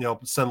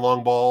 send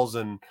long balls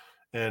and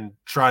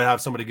try to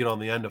have somebody get on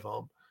the end of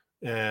them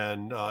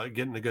and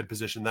get in a good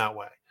position that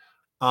way.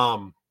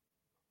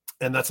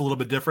 And that's a little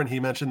bit different, he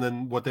mentioned,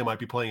 than what they might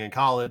be playing in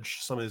college,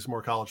 some of these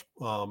more college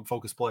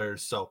focused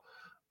players. So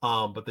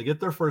but they get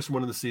their first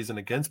win of the season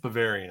against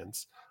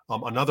Bavarians,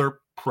 another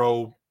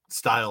pro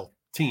style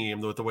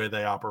team with the way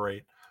they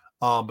operate.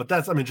 But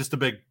that's, just a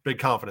big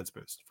confidence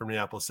boost for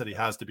Minneapolis City.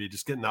 Has to be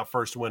just getting that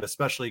first win,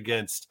 especially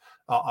against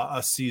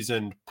a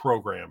seasoned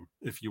program,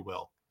 if you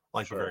will,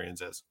 like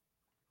Bavarians is.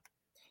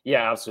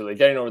 Yeah, absolutely.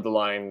 Getting over the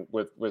line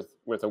with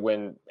a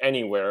win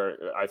anywhere,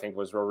 I think,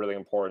 was a really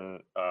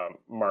important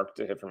mark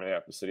to hit for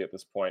Minneapolis City at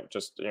this point.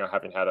 Just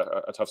having had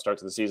a tough start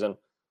to the season.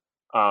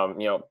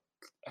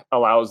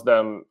 allows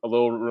them a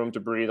little room to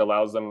breathe,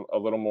 allows them a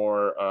little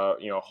more,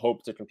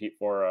 hope to compete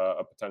for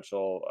a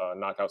potential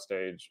knockout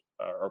stage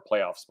or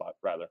playoff spot,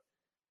 rather.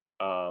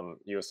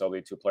 USL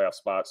League 2 playoff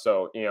spot.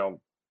 So,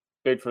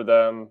 big for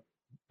them.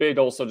 Big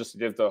also just to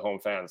give the home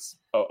fans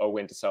a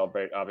win to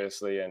celebrate,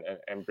 obviously,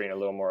 and bring a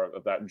little more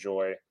of that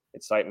joy,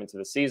 excitement to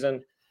the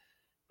season.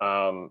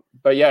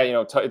 But yeah,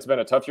 it's been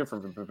a tough year for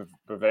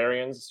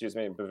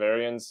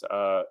Bavarians.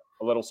 A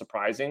little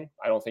surprising.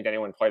 I don't think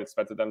anyone quite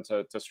expected them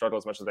to struggle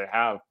as much as they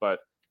have. But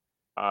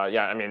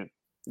yeah, I mean,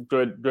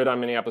 good on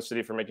Minneapolis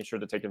City for making sure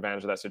to take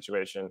advantage of that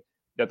situation,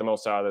 get the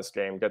most out of this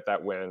game, get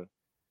that win.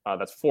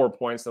 That's 4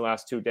 points in the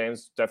last 2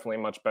 games. Definitely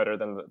much better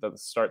than the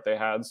start they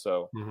had.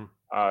 So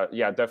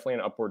yeah, definitely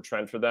an upward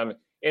trend for them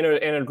in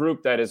a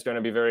group that is going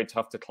to be very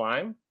tough to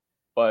climb.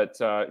 But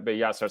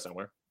yeah, start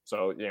somewhere.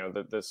 So,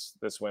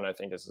 this win, I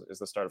think, is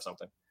the start of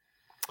something.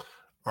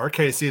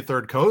 RKC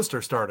Third Coast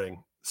are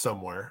starting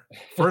somewhere.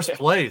 First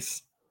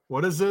place.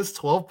 What is this?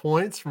 12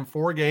 points from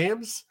 4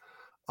 games.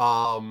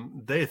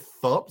 They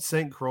thumped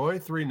St. Croix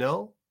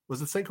 3-0.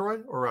 Was it St.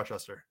 Croix or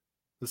Rochester?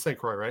 It's St.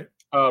 Croix, right?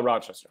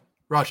 Rochester.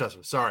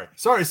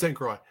 Sorry, St.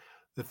 Croix.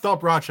 They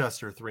thumped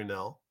Rochester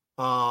 3-0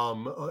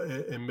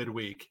 in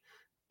midweek.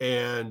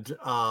 And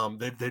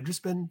they've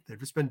just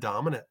been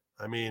dominant.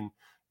 I mean,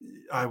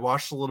 I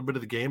watched a little bit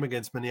of the game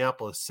against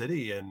Minneapolis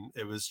City, and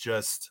it was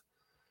just,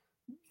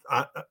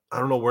 I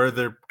don't know where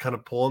they're kind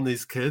of pulling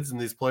these kids and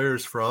these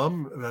players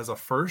from as a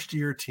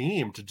first-year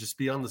team to just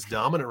be on this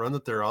dominant run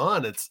that they're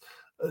on. It's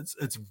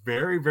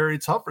very, very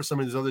tough for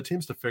some of these other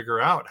teams to figure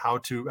out how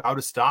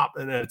to stop.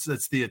 And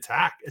it's the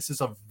attack. It's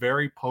just a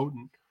very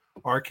potent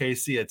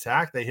RKC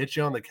attack. They hit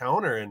you on the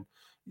counter, and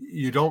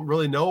you don't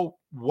really know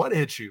what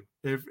hits you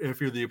if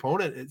you're the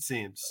opponent, it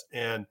seems.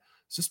 And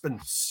it's just been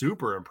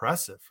super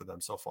impressive for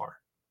them so far.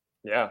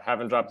 Yeah,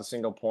 haven't dropped a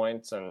single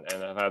point and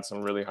have had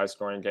some really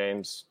high-scoring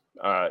games.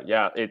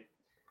 Yeah,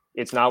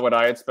 it's not what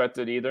I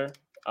expected either.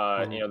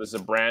 This is a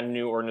brand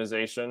new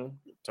organization,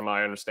 to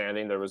my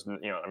understanding. There was,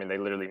 they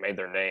literally made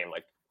their name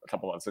like a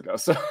couple months ago.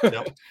 So,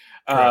 yep.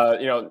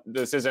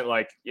 This isn't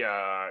like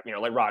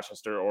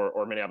Rochester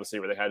or Minneapolis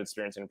City, where they had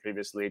experience in a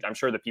previous league. I'm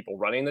sure the people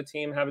running the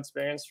team have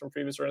experience from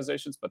previous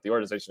organizations, but the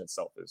organization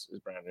itself is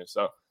brand new.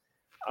 So,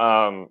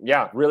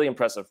 yeah, really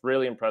impressive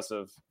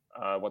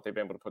what they've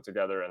been able to put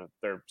together, and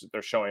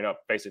they're showing up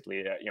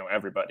basically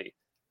everybody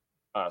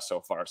so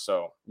far.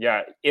 So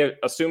yeah,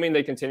 assuming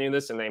they continue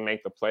this and they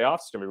make the playoffs,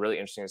 it's gonna be really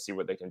interesting to see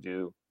what they can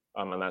do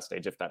on that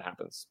stage if that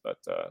happens. But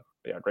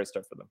yeah, great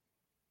start for them.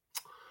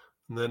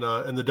 And then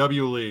in the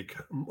W League,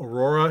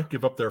 Aurora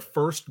give up their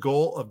first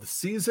goal of the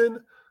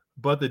season,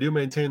 but they do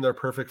maintain their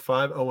perfect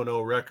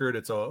 5-0-0 record.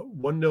 It's a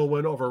 1-0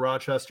 win over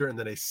Rochester, and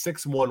then a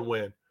 6-1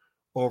 win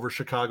over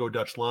Chicago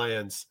Dutch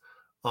Lions.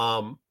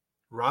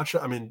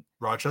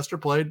 Rochester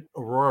played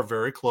Aurora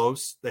very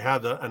close. They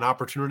had an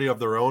opportunity of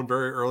their own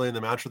very early in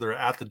the match where they're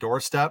at the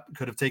doorstep,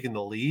 could have taken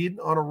the lead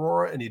on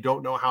Aurora, and you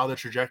don't know how the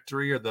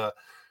trajectory or the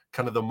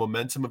kind of the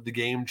momentum of the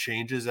game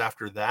changes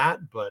after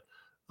that. But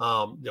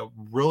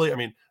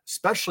really,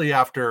 especially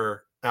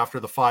after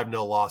the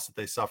 5-0 loss that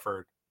they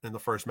suffered in the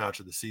first match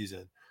of the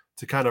season,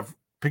 to kind of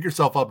pick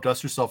yourself up,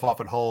 dust yourself off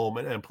at home,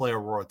 and play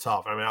Aurora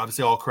tough.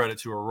 Obviously, all credit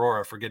to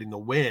Aurora for getting the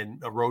win,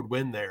 a road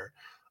win there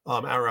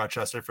at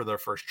Rochester for their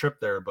first trip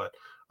there. But,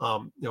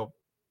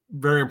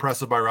 very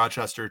impressive by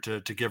Rochester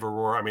to give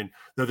Aurora.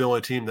 They're the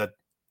only team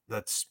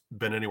that's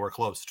been anywhere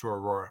close to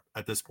Aurora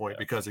at this point,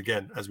 because,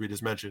 again, as we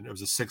just mentioned, it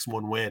was a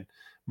 6-1 win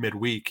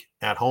midweek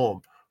at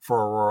home for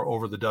Aurora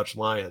over the Dutch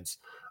Lions.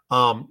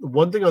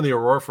 One thing on the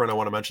Aurora front I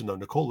want to mention, though,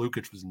 Nicole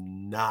Lukic was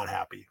not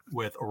happy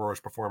with Aurora's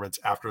performance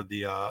after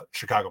the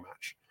Chicago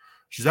match.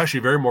 She's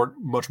actually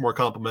much more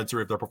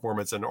complimentary of their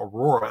performance in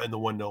Aurora in the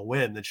 1-0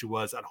 win than she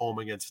was at home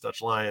against the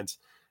Dutch Lions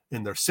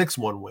in their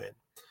 6-1 win.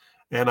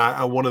 And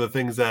one of the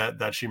things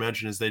that she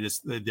mentioned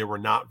is they were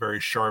not very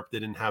sharp. They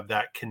didn't have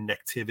that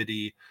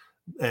connectivity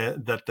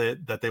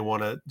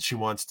that she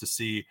wants to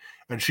see.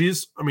 And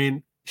she's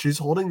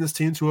holding this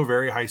team to a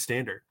very high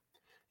standard.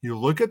 You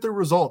look at the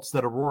results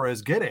that Aurora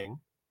is getting,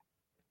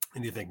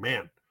 and you think,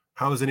 man,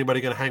 how is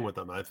anybody going to hang with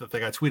them? I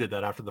think I tweeted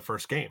that after the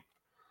first game.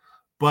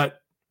 But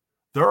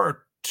there are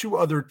 2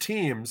 other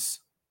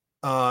teams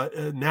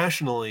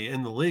nationally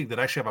in the league that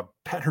actually have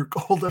a better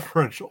goal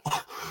differential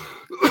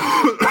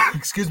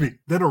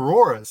than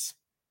Aurora's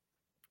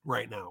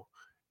right now.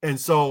 And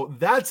so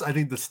that's, I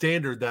think, the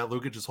standard that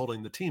Lukic is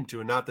holding the team to,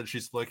 and not that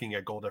she's looking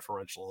at goal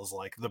differential as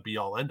like the be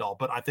all end all,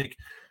 but I think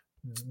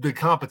the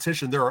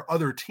competition, there are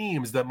other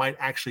teams that might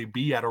actually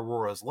be at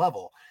Aurora's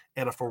level.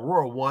 And if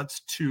Aurora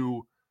wants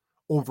to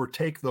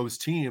overtake those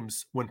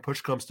teams when push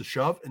comes to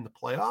shove in the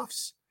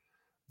playoffs,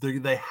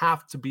 they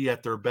have to be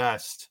at their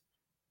best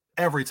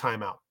every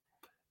time out.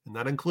 And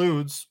that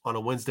includes on a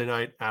Wednesday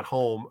night at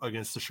home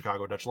against the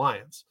Chicago Dutch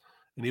Lions.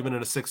 And even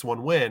in a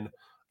 6-1 win,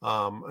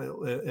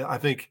 I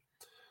think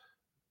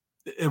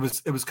it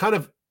was kind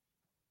of,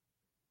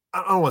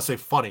 I don't want to say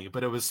funny,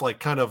 but it was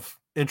like kind of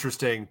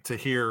interesting to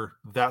hear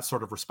that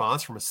sort of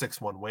response from a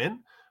 6-1 win.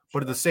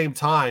 But at the same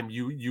time,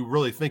 you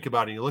really think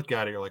about it and you look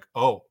at it, you're like,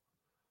 oh,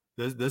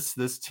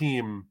 This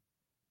team's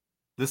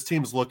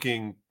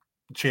looking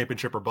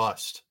championship or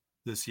bust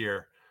this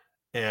year.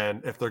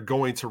 And if they're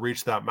going to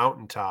reach that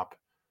mountaintop,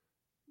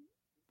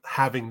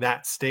 having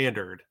that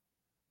standard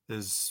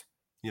is,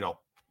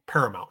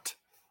 paramount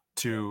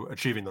to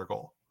achieving their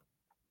goal.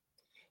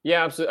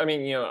 Yeah, absolutely. I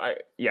mean,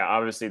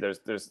 obviously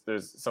there's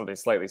something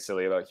slightly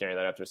silly about hearing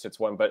that after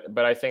 6-1,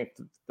 but I think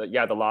that,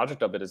 the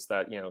logic of it is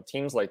that,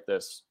 teams like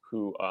this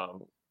who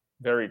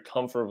very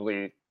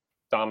comfortably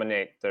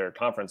dominate their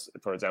conference,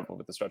 for example,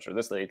 with the structure of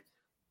this league,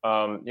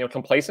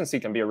 complacency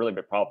can be a really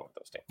big problem with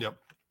those teams. Yep.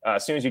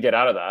 As soon as you get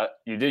out of that,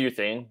 you did your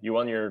thing, you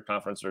won your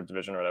conference or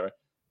division or whatever,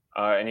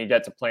 and you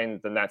get to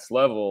playing the next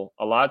level.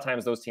 A lot of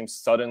times those teams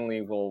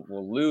suddenly will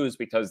lose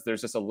because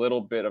there's just a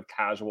little bit of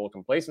casual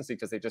complacency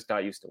because they just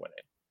got used to winning.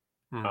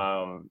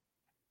 Mm-hmm.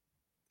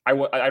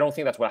 I don't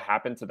think that's what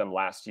happened to them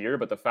last year,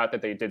 but the fact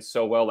that they did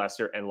so well last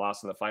year and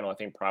lost in the final, I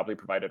think probably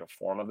provided a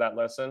form of that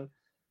lesson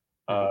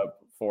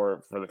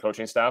for the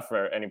coaching staff,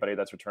 for anybody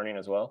that's returning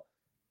as well.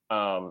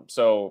 I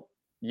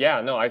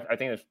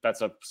think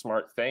that's a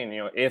smart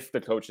thing. If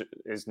the coach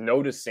is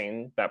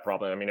noticing that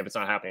problem, I mean, if it's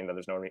not happening, then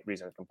there's no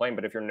reason to complain.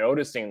 But if you're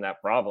noticing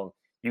that problem,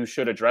 you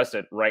should address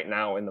it right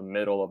now in the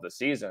middle of the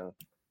season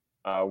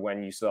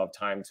when you still have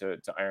time to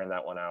iron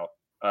that one out.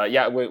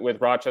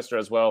 With Rochester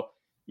as well.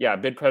 Yeah,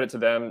 big credit to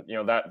them.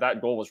 That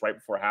goal was right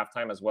before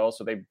halftime as well.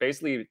 So they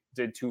basically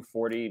did 2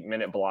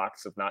 40-minute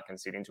blocks of not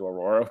conceding to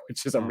Aurora,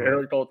 which is a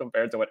miracle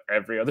compared to what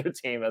every other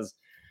team has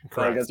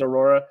against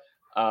Aurora.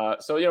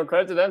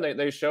 Credit to them.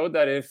 They showed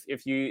that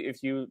if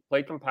you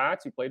play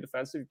compact, you play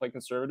defensive, you play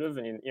conservative,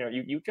 and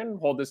you can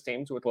hold this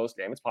team to a close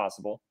game. It's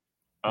possible.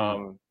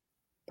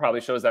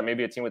 Probably shows that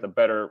maybe a team with a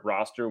better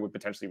roster would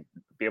potentially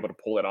be able to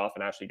pull it off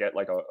and actually get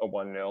like a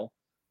 1-0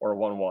 or a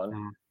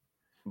 1-1.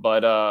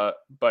 But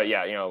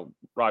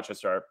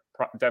Rochester are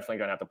definitely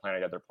going to have to plan to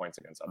get their points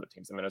against other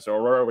teams in Minnesota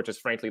Aurora, which is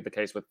frankly the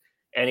case with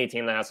any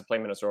team that has to play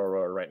Minnesota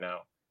Aurora right now.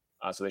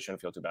 So they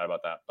shouldn't feel too bad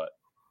about that. But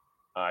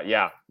it's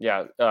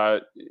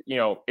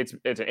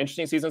an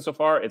interesting season so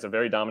far. It's a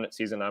very dominant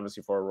season,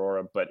 obviously, for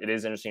Aurora, but it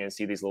is interesting to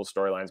see these little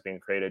storylines being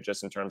created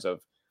just in terms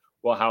of,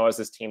 well, how is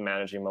this team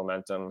managing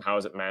momentum? How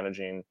is it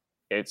managing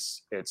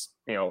its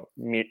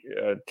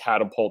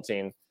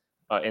catapulting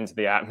into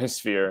the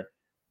atmosphere?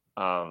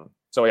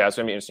 It's going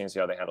to be interesting to see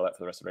how they handle that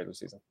for the rest of the regular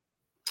season.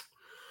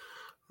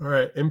 All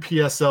right,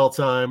 MPSL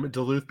time.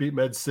 Duluth beat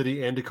Med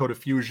City and Dakota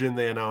Fusion.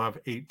 They now have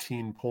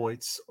 18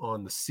 points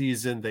on the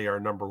season. They are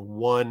number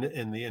 1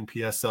 in the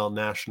NPSL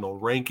national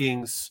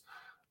rankings.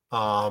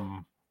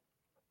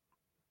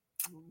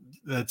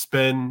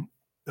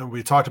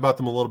 We talked about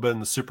them a little bit in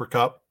the Super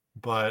Cup,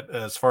 but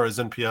as far as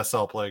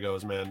NPSL play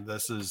goes, man, I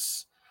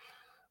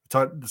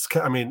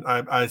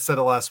said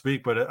it last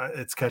week, but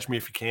it's catch me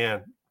if you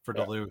can for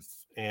Duluth.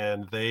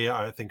 And they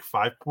are, I think,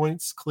 5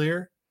 points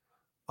clear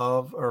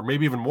of, or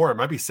maybe even more. It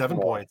might be 7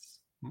 points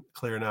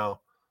clear now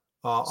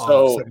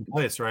of second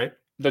place, right?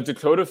 The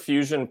Dakota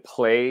Fusion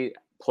played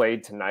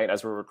tonight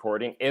as we're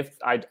recording. If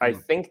I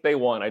think they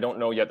won. I don't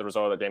know yet the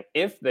result of the game.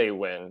 If they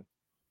win,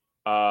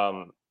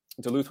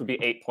 Duluth would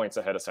be 8 points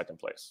ahead of second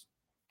place.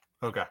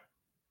 Okay.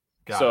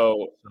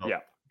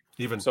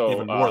 Even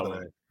more than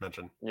I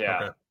mentioned. Yeah.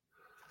 Okay.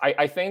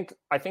 I think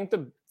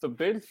the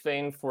big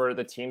thing for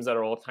the teams that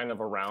are all kind of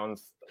around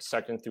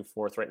second through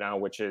fourth right now,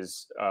 which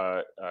is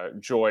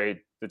Joy,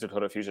 the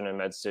Dakota Fusion, and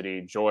Med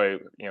City. Joy,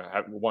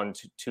 have won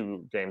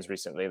 2 games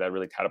recently that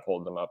really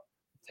catapulted them up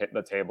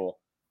the table.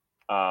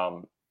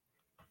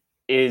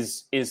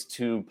 Is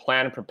to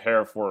plan and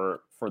prepare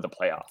for the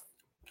playoff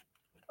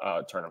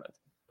tournament,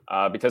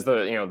 because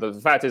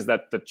the fact is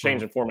that the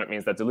change in format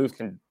means that Duluth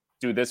can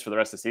do this for the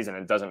rest of the season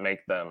and doesn't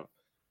make them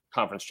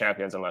conference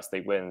champions unless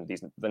they win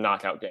the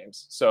knockout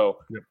games. So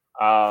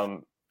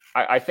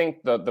I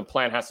think the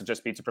plan has to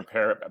just be to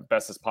prepare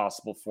best as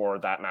possible for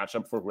that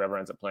matchup for whoever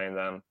ends up playing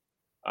them,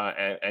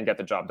 and get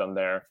the job done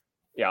there.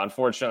 Yeah,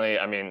 unfortunately,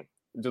 I mean,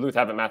 Duluth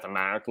haven't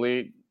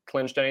mathematically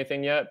clinched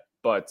anything yet,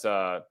 but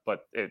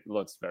it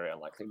looks very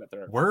unlikely that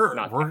they're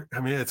not. I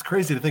mean, it's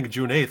crazy to think of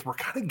June 8th. We're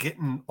kind of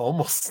getting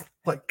almost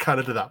like kind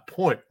of to that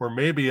point where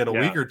maybe in a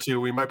week or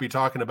two we might be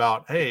talking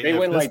about, hey,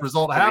 if this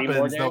result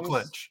happens, they'll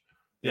clinch.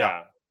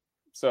 Yeah.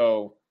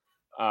 So,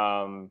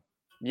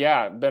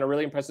 been a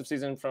really impressive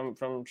season from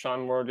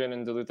Sean Morgan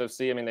and Duluth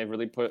FC. I mean, they've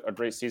really put a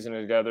great season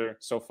together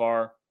so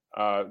far.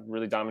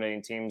 Really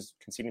dominating teams,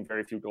 conceding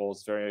very few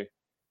goals. Very,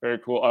 very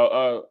cool.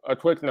 A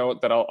quick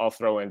note that I'll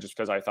throw in just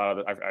because I thought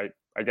I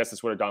guess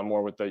this would have gone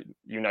more with the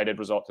United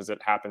result because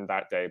it happened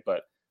that day.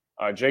 But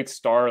Jake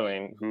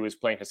Starling, who is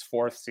playing his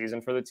 4th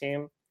season for the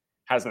team,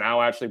 has now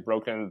actually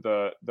broken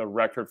the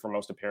record for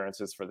most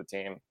appearances for the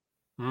team.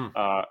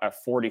 At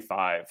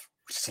 45,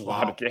 which is a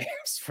lot of games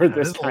for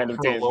this kind of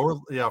team.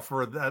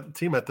 For that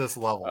team at this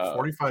level,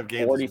 45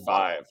 games.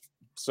 45.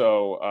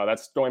 So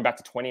that's going back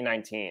to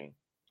 2019.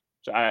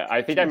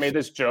 I think I made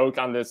this joke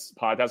on this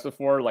podcast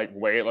before, like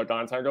way a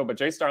long time ago, but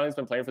Jay Starling's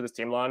been playing for this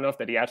team long enough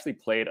that he actually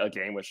played a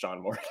game with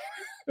Sean Morgan.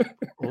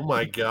 Oh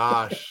my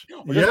gosh.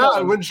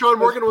 When Sean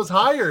Morgan was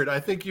hired, I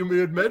think you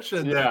had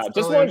mentioned that.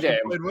 Just one game.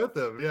 Played with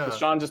him. Yeah.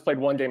 Sean just played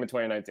one game in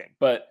 2019.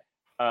 But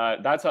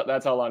that's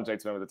how long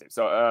Jake's been with the team.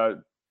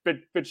 So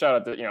big shout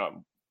out to,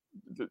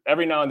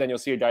 every now and then you'll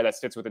see a guy that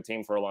sits with a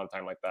team for a long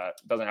time like that.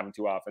 It doesn't happen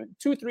too often.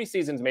 2-3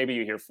 seasons, maybe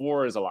you hear.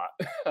 4 is a lot.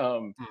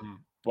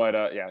 But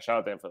shout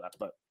out to him for that.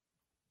 But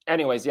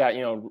anyways,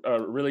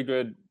 a really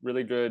good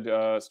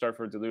start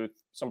for Duluth.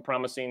 Some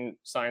promising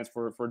signs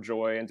for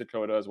Joy and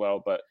Dakota as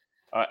well. But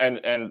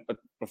and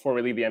before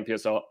we leave the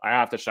MPSL, I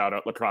have to shout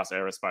out Lacrosse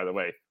Aris, by the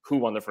way, who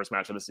won their first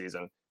match of the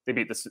season. They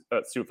beat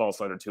the Sioux Falls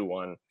Thunder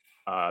 2-1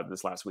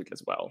 this last week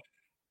as well.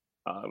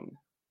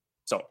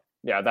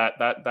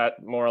 That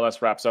more or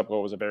less wraps up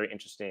what was a very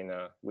interesting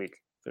week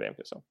for the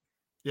MPSL.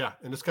 Yeah,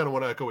 and just kind of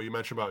want to echo what you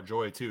mentioned about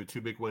Joy too.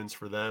 2 big wins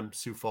for them: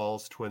 Sioux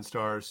Falls, Twin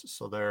Stars.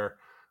 So they're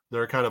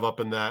kind of up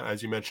in that,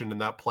 as you mentioned, in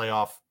that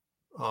playoff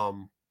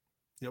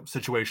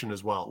situation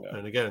as well. Yeah.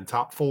 And again,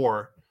 top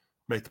 4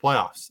 make the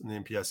playoffs in the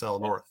MPSL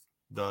North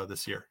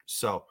this year.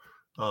 So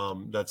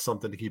that's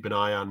something to keep an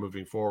eye on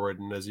moving forward.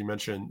 And as you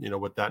mentioned,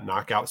 with that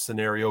knockout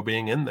scenario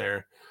being in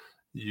there,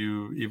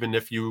 even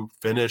if you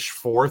finish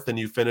 4th and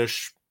you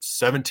finish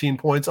 17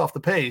 points off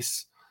the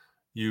pace,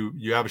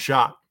 you have a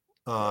shot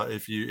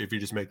if you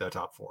just make that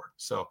top 4.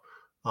 So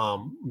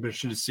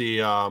interesting to see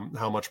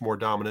how much more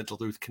dominant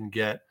Duluth can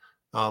get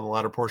the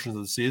latter portions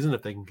of the season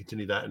if they can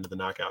continue that into the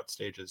knockout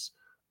stages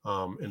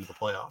into the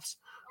playoffs.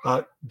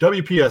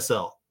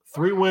 WPSL.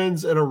 3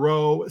 wins in a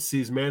row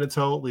sees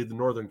Manitou lead the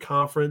Northern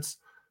Conference,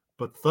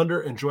 but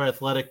Thunder and Joy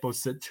Athletic both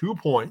sit 2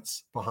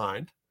 points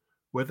behind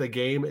with a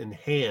game in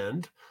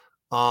hand.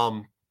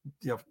 I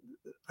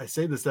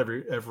say this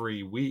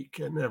every week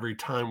and every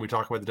time we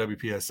talk about the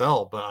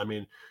WPSL, but I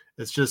mean,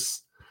 it's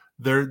just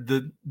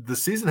the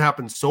season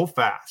happens so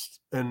fast,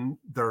 and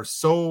there are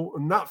so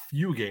not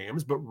few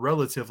games, but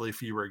relatively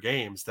fewer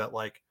games that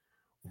like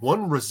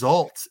one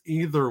result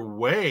either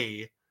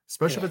way,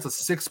 especially if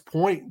it's a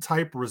 6-point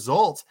type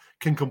result,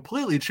 can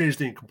completely change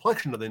the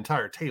complexion of the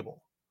entire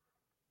table.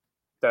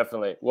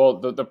 Definitely.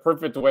 Well, the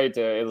perfect way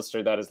to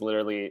illustrate that is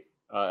literally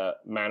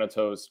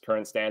Manitou's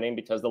current standing,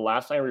 because the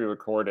last time we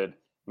recorded,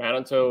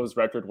 Manitou's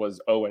record was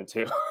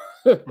 0-2.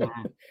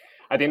 Mm-hmm.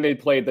 I think they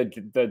played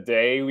the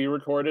day we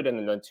recorded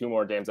and then 2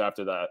 more games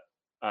after that,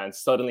 and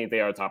suddenly they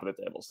are top of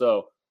the table.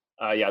 So,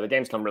 the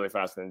games come really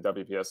fast in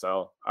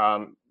WPSL.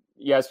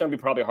 It's going to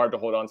be probably hard to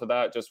hold on to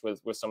that just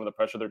with some of the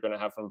pressure they're going to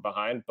have from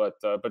behind. But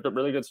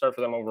really good start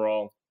for them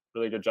overall.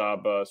 Really good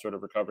job sort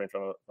of recovering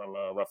from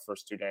a rough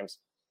first 2 games.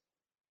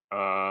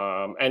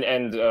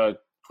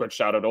 Quick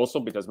shout out also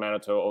because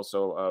Manitou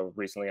also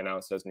recently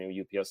announced as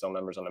new UPSL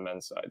members on the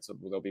men's side, so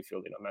they'll be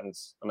fielding a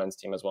men's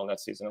team as well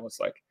next season, it looks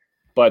like.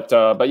 But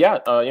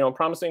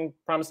promising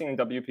in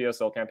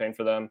WPSL campaign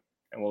for them,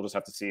 and we'll just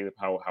have to see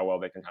how well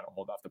they can kind of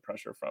hold off the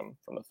pressure from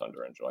the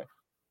Thunder and Joy.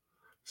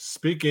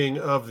 Speaking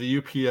of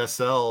the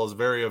UPSL, it was a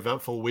very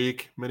eventful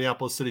week.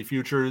 Minneapolis City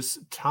Futures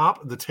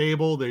top the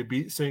table. They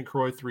beat St.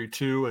 Croix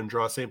 3-2 and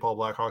draw St. Paul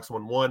Blackhawks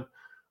 1-1.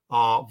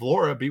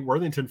 Vlora beat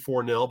Worthington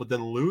 4-0, but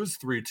then lose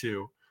 3-2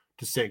 to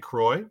St.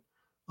 Croix.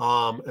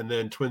 And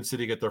then Twin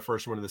City get their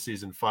first win of the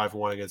season,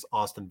 5-1 against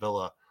Austin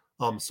Villa.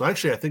 So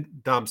actually, I think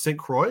St.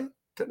 Croix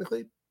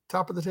technically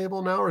top of the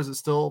table now, or is it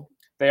still?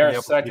 They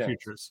are second.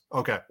 Futures.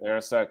 Okay. They are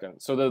second.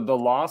 So the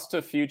loss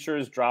to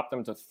Futures dropped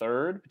them to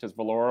 3rd because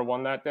Vlora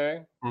won that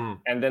day.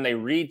 And then they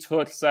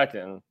retook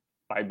 2nd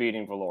by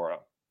beating Vlora.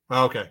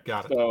 Okay,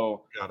 got it.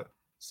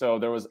 So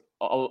there was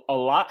a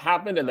lot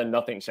happened and then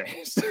nothing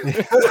changed.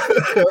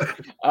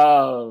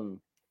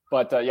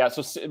 But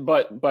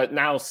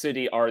now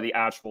City are the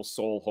actual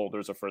sole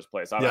holders of first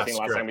place. I think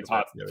last time we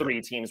talked,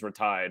 3 teams were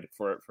tied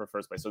for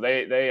first place. So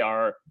they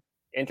are.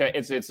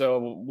 It's a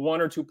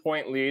 1 or 2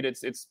 point lead.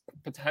 It's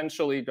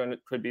potentially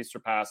could be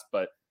surpassed,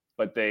 but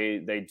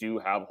they do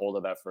have hold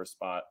of that first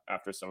spot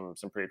after some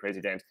pretty crazy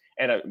games.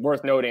 And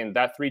worth noting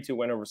that 3-2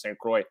 win over St.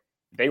 Croix,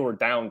 they were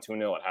down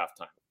 2-0 at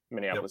halftime,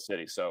 Minneapolis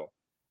City. So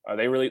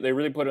they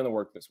really put in the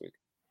work this week.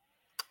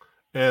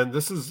 And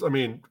this is,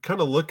 kind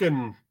of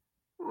looking,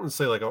 let's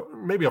say like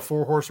maybe a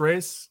 4-horse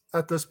race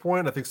at this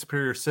point. I think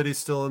Superior City's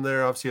still in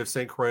there. Obviously, you have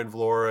St. Croix and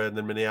Vlora, and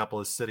then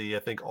Minneapolis City. I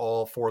think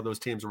all 4 of those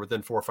teams are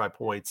within 4 or 5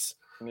 points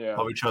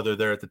of each other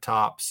there at the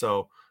top.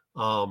 So,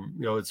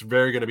 it's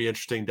very going to be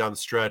interesting down the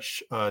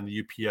stretch in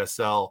the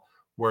UPSL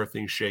where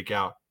things shake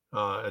out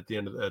at the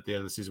end of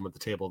the season with the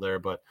table there.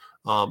 But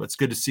it's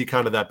good to see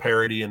kind of that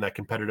parity and that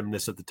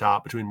competitiveness at the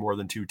top between more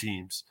than 2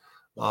 teams,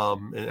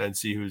 and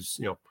see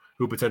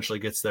who potentially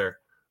gets there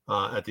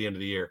at the end of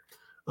the year.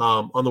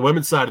 On the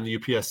women's side in the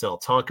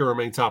UPSL, Tonka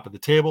remain top of the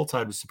table,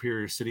 tied with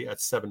Superior City at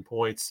 7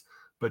 points,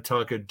 but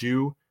Tonka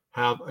do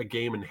have a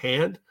game in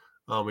hand.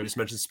 We just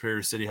mentioned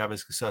Superior City having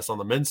success on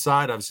the men's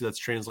side. Obviously, that's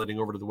translating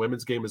over to the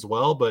women's game as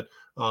well, but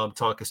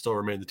Tonka still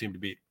remain the team to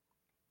beat.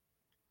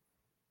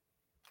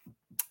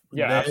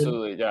 Yeah,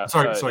 absolutely. Yeah.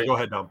 Sorry. Go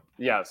ahead, Dom.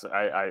 Yes,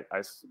 I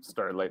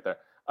started late there.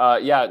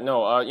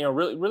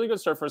 Really, really good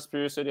start for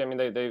Superior City. I mean,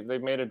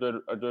 they've made a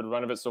good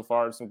run of it so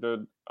far. Some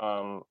good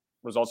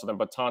results of them,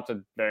 but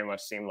Taunton very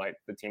much seemed like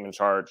the team in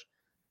charge.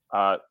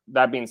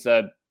 That being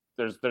said,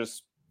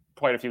 there's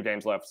quite a few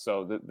games left,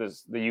 so the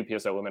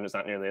UPSL women is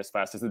not nearly as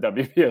fast as the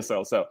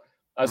WPSL. So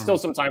still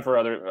some time for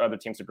other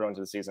teams to grow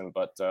into the season.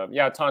 But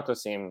Taunton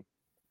seemed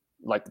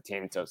like the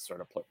team to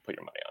sort of put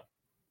your money on.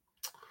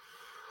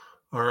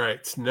 All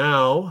right,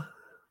 now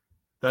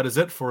that is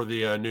it for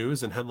the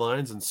news and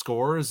headlines and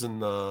scores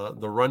and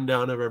the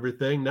rundown of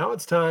everything. Now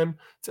it's time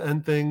to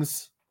end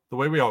things the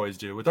way we always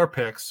do with our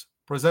picks,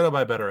 presented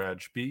by Better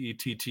Edge,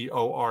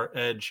 BETTOR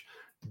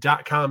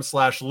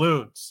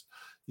edge.com/loons.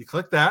 You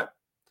click that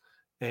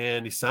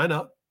and you sign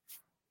up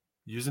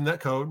using that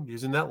code,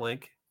 using that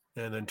link,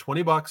 and then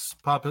 $20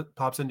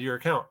 pops into your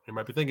account. You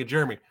might be thinking,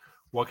 Jeremy,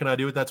 what can I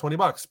do with that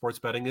 $20? Sports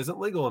betting isn't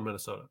legal in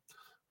Minnesota.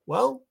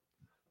 Well,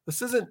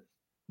 this isn't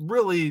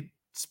really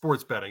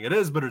sports betting. It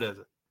is, but it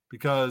isn't,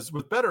 because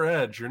with Better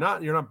Edge, you're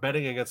not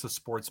betting against a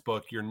sports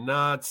book. You're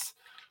not,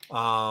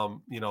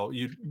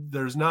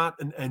 there's not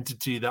an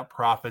entity that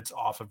profits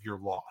off of your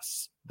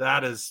loss.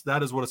 That is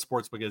what a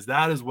sports book is.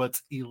 That is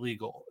what's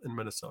illegal in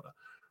Minnesota.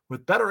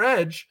 With Better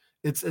Edge,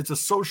 it's a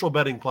social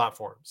betting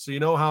platform. So you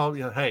know how,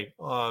 hey,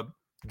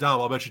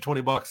 Dom, I'll bet you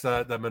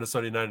 $20 that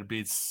Minnesota United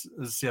beats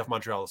CF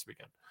Montreal this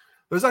weekend.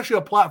 There's actually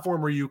a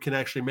platform where you can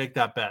actually make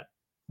that bet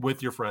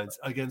with your friends,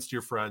 against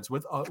your friends,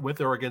 with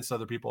or against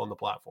other people on the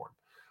platform,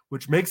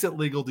 which makes it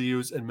legal to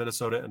use in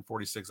Minnesota and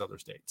 46 other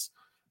states.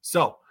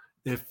 So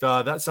if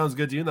that sounds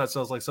good to you, and that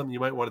sounds like something you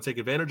might want to take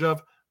advantage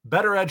of,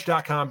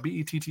 betteredge.com,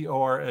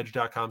 BETTOR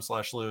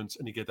edge.com/loons,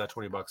 and you get that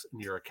 $20 in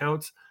your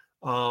account.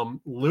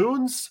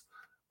 Loons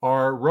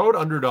are road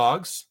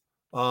underdogs.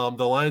 The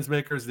lines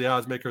makers, the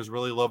odds makers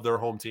really love their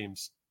home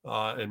teams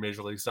in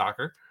Major League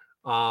Soccer.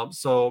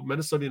 So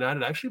Minnesota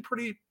United actually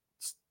pretty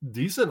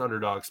decent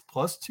underdogs,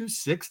 plus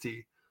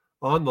 260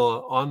 on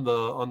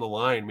the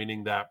line,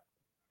 meaning that,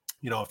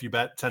 if you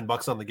bet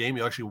 $10 on the game,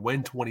 you actually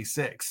win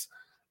 26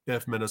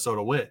 if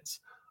Minnesota wins.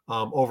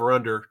 Over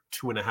under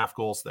 2.5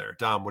 goals there.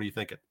 Dom, what are you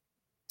thinking?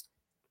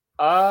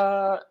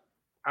 I'll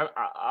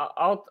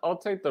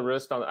take the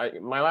risk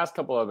on. My last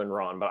couple have been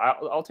wrong, but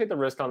I'll take the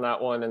risk on that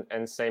one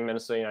and say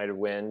Minnesota United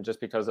win, just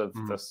because of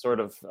the sort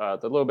of the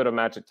little bit of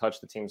magic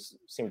touch the teams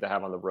seem to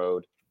have on the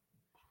road.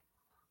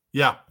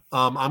 Yeah,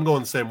 I'm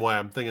going the same way.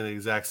 I'm thinking the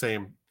exact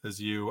same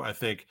as you. I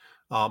think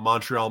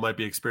Montreal might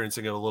be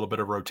experiencing a little bit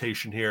of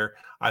rotation here.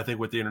 I think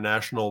with the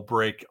international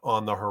break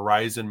on the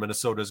horizon,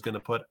 Minnesota is going to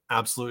put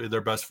absolutely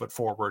their best foot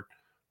forward.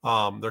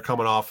 They're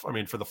coming off,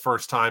 for the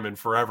first time in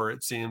forever,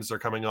 it seems, they're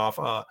coming off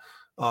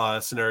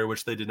a scenario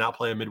which they did not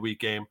play a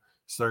midweek game.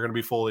 So they're going to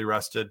be fully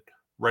rested,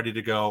 ready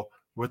to go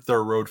with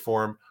their road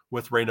form,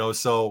 with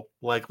Reynoso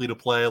likely to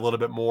play a little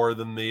bit more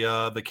than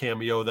the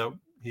cameo that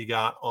he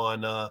got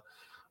on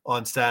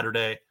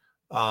Saturday.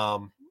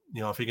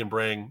 If he can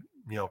bring,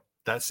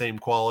 that same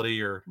quality,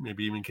 or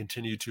maybe even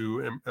continue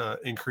to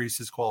increase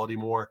his quality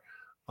more,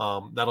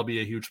 that'll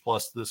be a huge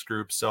plus to this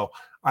group. So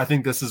I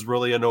think this is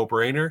really a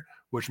no-brainer,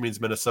 which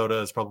means Minnesota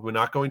is probably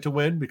not going to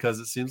win because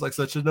it seems like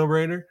such a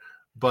no-brainer.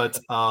 But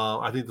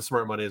I think the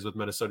smart money is with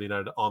Minnesota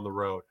United on the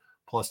road,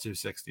 plus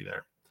 260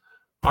 there.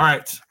 All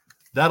right.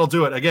 That'll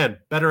do it. Again,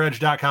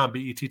 betteredge.com,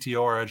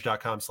 BETTOR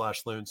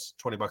edge.com/loons,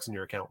 $20 in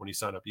your account when you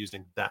sign up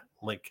using that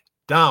link.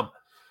 Dom,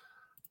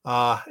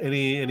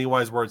 any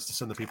wise words to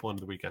send the people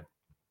into the weekend?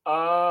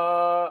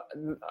 Not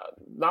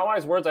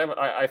wise words.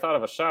 I thought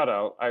of a shout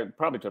out. I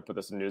probably could put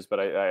this in news,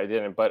 but I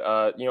didn't.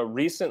 But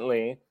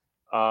recently,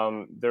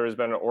 there has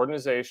been an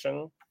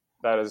organization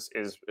that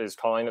is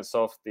calling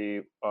itself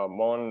the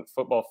Mon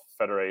Football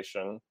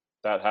Federation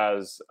that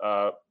has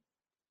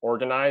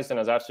organized and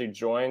has actually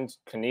joined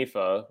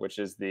CONIFA, which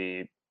is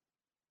the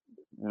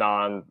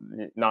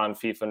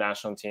non-FIFA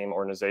national team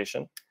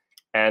organization.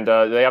 And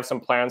they have some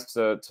plans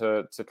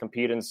to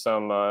compete in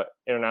some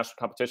international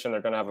competition.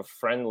 They're going to have a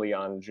friendly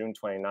on June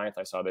 29th.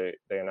 I saw they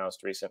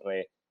announced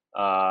recently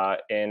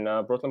in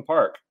Brooklyn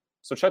Park.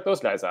 So check those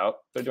guys out.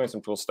 They're doing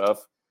some cool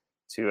stuff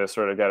to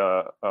sort of get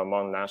a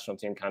Hmong national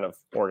team kind of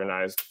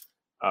organized.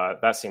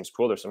 That seems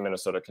cool. There's some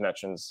Minnesota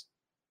connections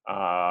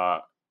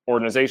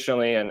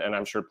organizationally and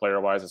I'm sure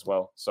player-wise as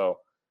well. So,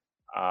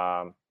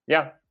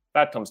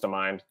 that comes to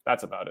mind.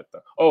 That's about it,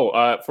 though.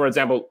 For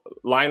example,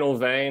 Lionel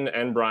Vane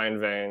and Brian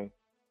Vane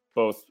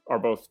both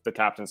the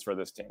captains for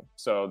this team.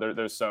 So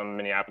there's some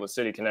Minneapolis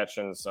City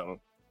connections, some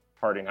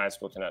Harding High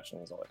School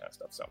connections, all that kind of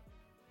stuff. So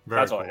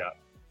that's cool. All I got.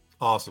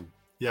 Awesome.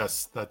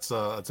 Yes, that's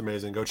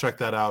amazing. Go check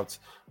that out.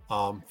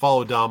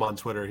 Follow Dom on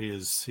Twitter. He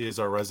is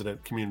our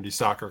resident community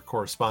soccer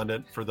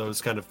correspondent for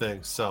those kind of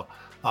things. So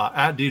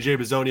at DJ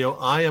Bizzonio,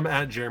 I am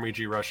at Jeremy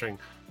G. Rushing.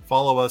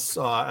 Follow us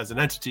as an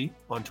entity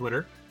on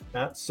Twitter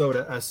at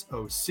Soda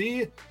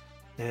SOC.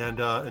 And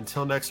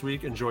until next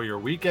week, enjoy your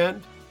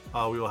weekend.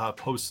 We will have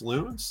Post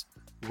Loons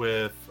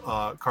with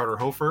Carter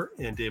Hofer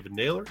and David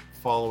Naylor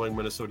following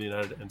Minnesota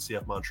United and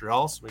CF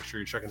Montreal. So make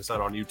sure you're checking us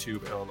out on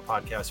YouTube and on the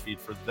podcast feed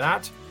for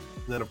that.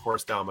 And then, of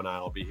course, Dom and I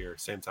will be here,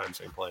 same time,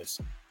 same place,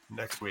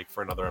 next week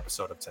for another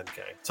episode of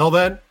 10K. Till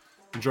then,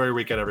 enjoy your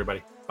weekend,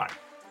 everybody. Bye.